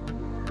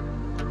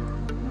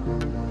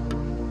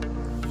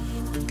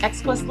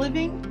 X Plus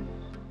Living,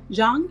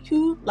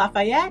 Zhanghu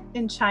Lafayette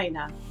in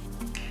China.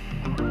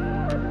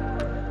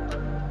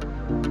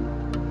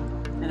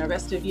 And our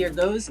rest of year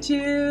goes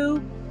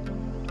to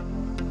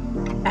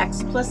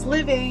X Plus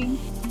Living.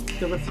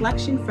 The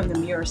reflection from the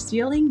mirror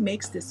ceiling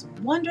makes this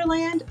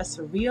wonderland a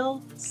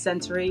surreal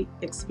sensory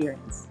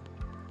experience.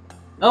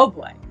 Oh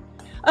boy.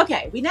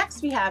 Okay,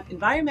 next we have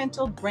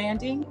environmental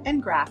branding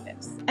and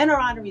graphics. And our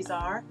honorees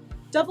are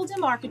Double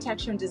Dim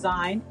Architecture and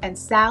Design and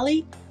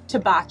Sally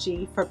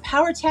Tabachi for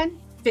Power 10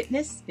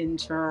 Fitness in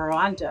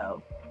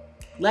Toronto.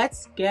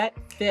 Let's get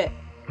fit.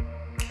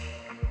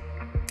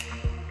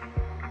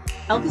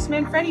 Elvis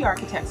Manfredi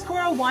Architects,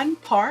 401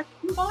 Park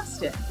in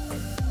Boston.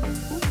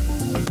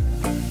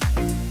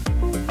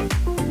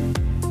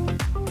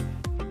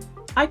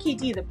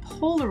 IKD, the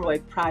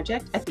Polaroid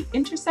Project at the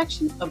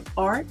intersection of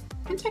art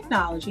and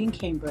technology in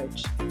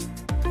Cambridge.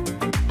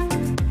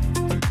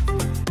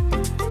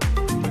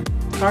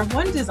 Carve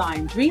One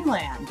Design,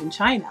 Dreamland in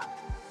China.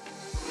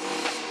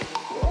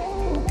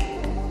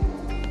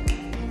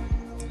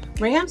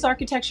 Rams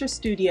Architecture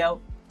Studio,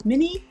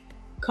 Mini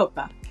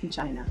Copa in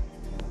China.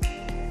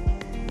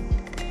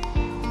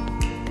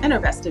 And our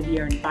rest of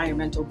year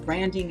environmental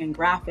branding and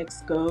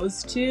graphics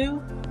goes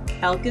to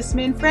Elvis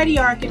Manfredi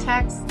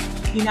Architects.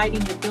 Uniting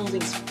the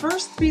building's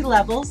first 3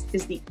 levels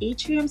is the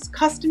atrium's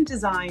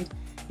custom-designed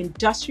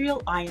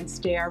industrial iron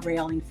stair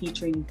railing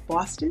featuring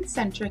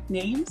Boston-centric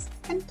names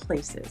and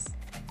places.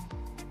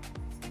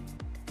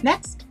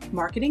 Next,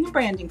 marketing and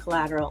branding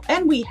collateral,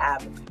 and we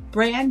have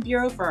Brand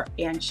Bureau for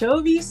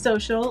Anchovy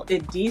Social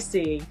in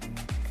DC.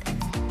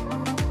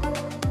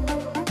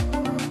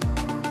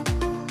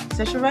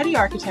 Session-ready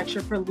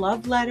architecture for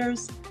love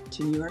letters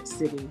to New York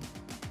City.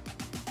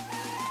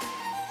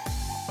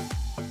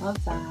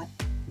 Love that.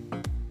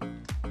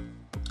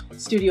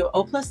 Studio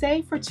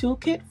O+A for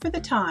Toolkit for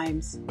the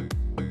Times.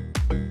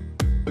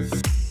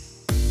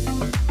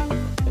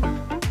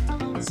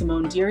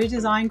 Simone Deary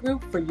Design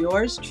Group for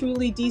Yours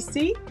Truly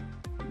DC,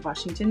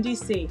 Washington,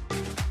 D.C.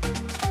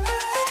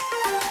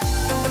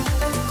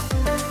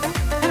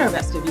 And our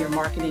best of year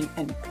marketing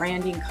and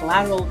branding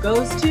collateral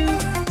goes to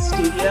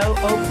Studio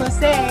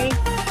O+A.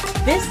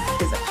 This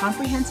is a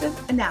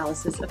comprehensive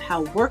analysis of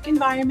how work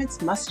environments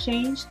must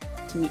change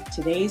to meet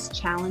today's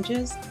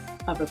challenges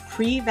of a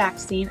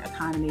pre-vaccine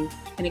economy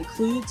and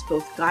includes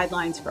both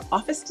guidelines for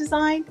office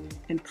design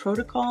and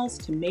protocols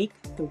to make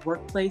the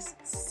workplace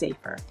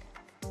safer.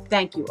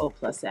 Thank you,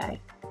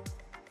 O+A.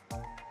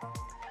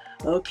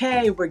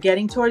 Okay, we're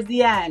getting towards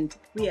the end.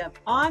 We have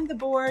On the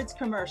Boards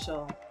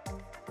commercial.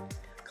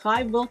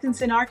 Clive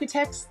Wilkinson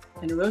Architects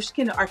and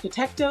Roshkin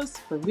Arquitectos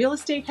for real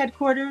estate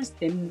headquarters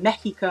in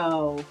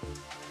Mexico.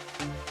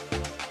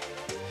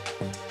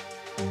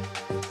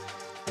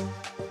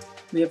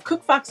 We have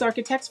Cook Fox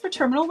Architects for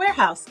Terminal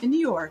Warehouse in New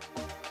York.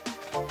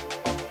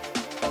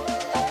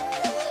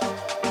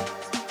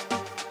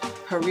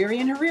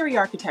 Hariri and Hariri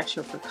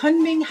Architecture for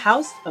Kunming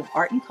House of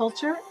Art and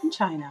Culture in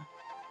China.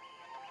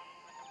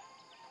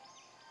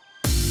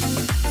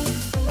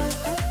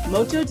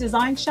 Moto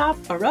Design Shop,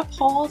 Arup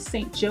Hall,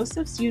 St.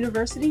 Joseph's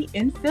University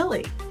in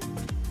Philly.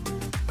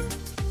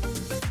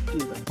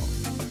 Beautiful.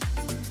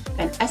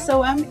 And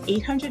SOM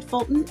 800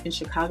 Fulton in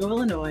Chicago,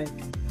 Illinois.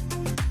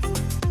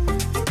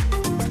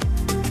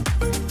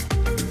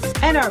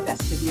 And our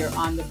best of year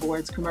On the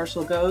Boards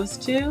commercial goes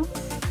to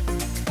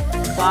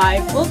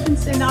Clive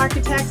Wilkinson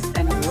Architects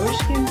and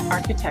Roshkin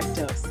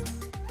Arquitectos.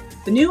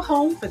 The new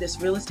home for this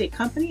real estate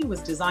company was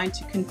designed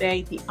to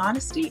convey the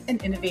honesty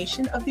and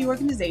innovation of the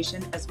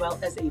organization, as well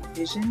as a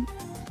vision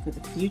for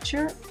the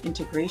future,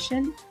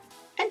 integration,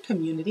 and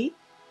community.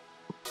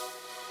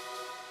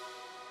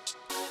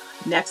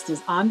 Next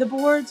is On the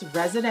Boards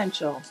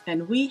Residential,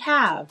 and we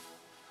have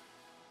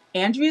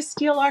Andrea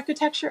Steele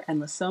Architecture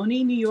and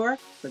Lasoni, New York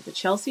for the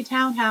Chelsea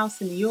Townhouse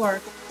in New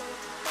York.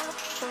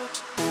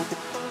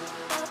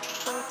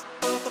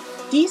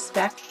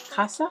 D-Spec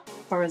Casa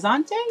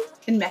Horizonte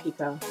in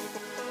Mexico.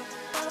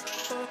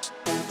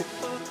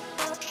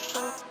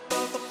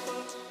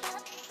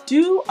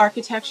 Do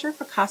Architecture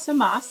for Casa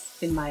Mas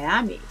in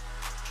Miami.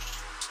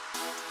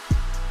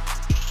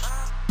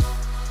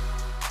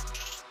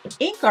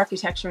 Inc.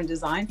 Architecture and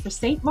Design for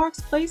St. Mark's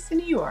Place in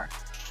New York.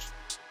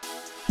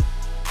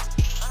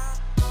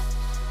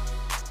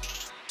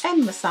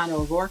 And Masano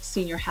O'Rourke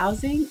Senior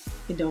Housing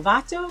in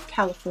Novato,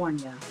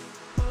 California.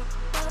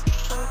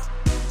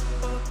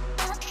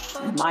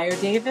 And Meyer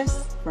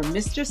Davis for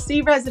Mr.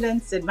 C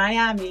Residence in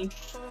Miami.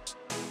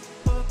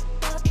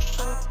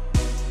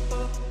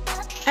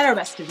 And our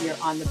rest of year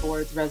On the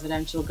Boards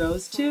Residential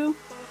goes to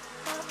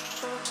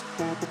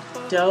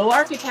Doe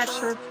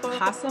Architecture,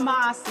 Casa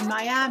Mas in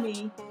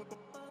Miami.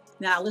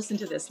 Now listen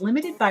to this.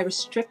 Limited by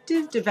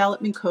restrictive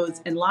development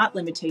codes and lot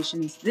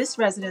limitations, this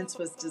residence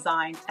was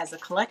designed as a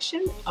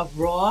collection of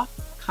raw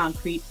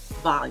concrete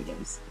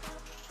volumes.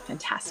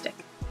 Fantastic.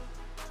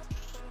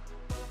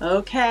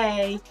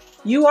 Okay,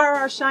 you are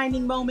our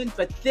shining moment,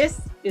 but this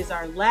is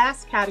our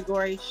last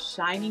category,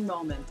 shining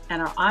moment.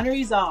 And our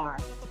honorees are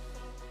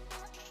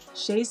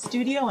Shay's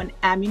Studio and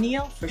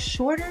Amunil for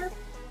Shorter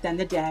Than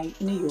the Day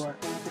in New York.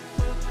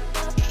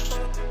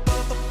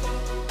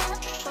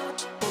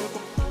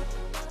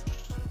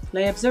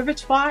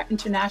 L'Observatoire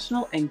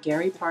International and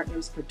Gary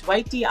Partners for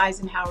Dwight D.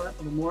 Eisenhower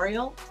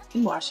Memorial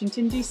in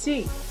Washington,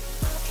 D.C.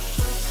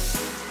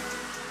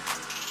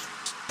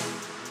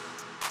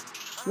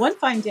 One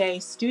Fine Day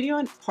Studio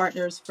and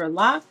Partners for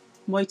La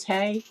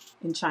Moitié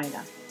in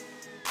China.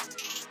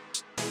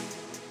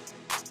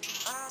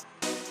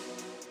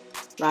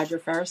 Roger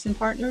Ferris and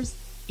Partners,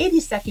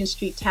 82nd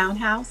Street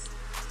Townhouse.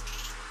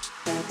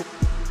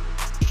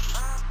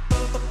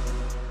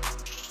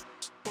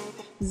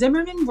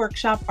 Zimmerman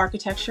Workshop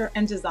Architecture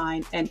and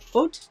Design and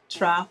Haute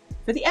Tra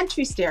for the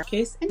entry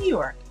staircase in New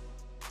York.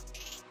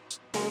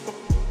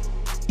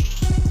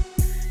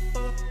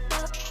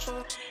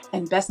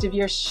 And Best of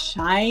Year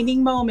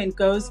shining moment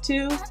goes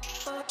to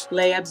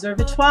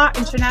L'Observatoire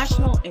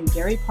International and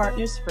Gary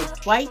Partners for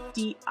Dwight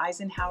D.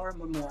 Eisenhower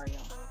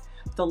Memorial.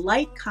 The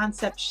light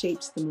concept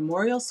shapes the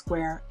memorial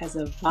square as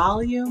a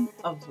volume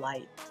of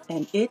light,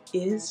 and it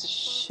is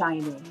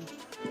shining.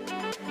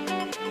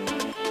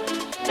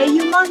 A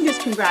humongous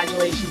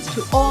congratulations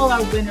to all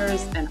our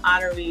winners and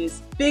honorees.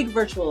 Big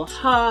virtual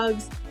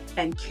hugs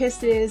and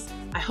kisses.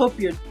 I hope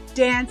you're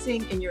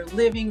dancing in your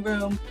living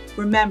room.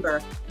 Remember,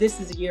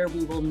 this is a year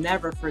we will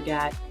never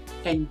forget,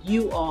 and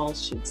you all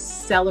should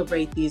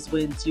celebrate these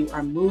wins. You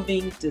are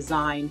moving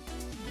design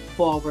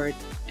forward,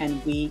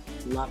 and we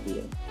love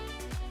you.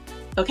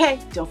 Okay,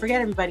 don't forget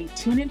everybody,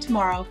 tune in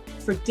tomorrow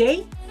for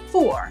day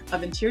 4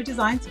 of Interior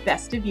Design's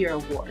Best of Year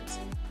Awards,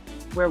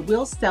 where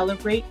we'll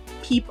celebrate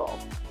people.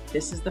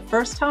 This is the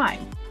first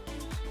time.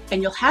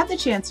 And you'll have the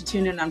chance to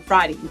tune in on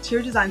Friday.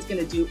 Interior Design's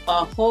going to do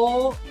a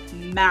whole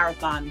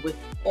marathon with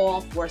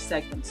all 4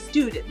 segments: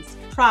 students,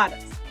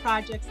 products,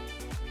 projects,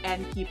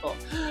 and people.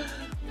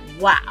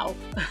 Wow.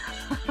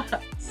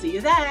 See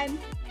you then.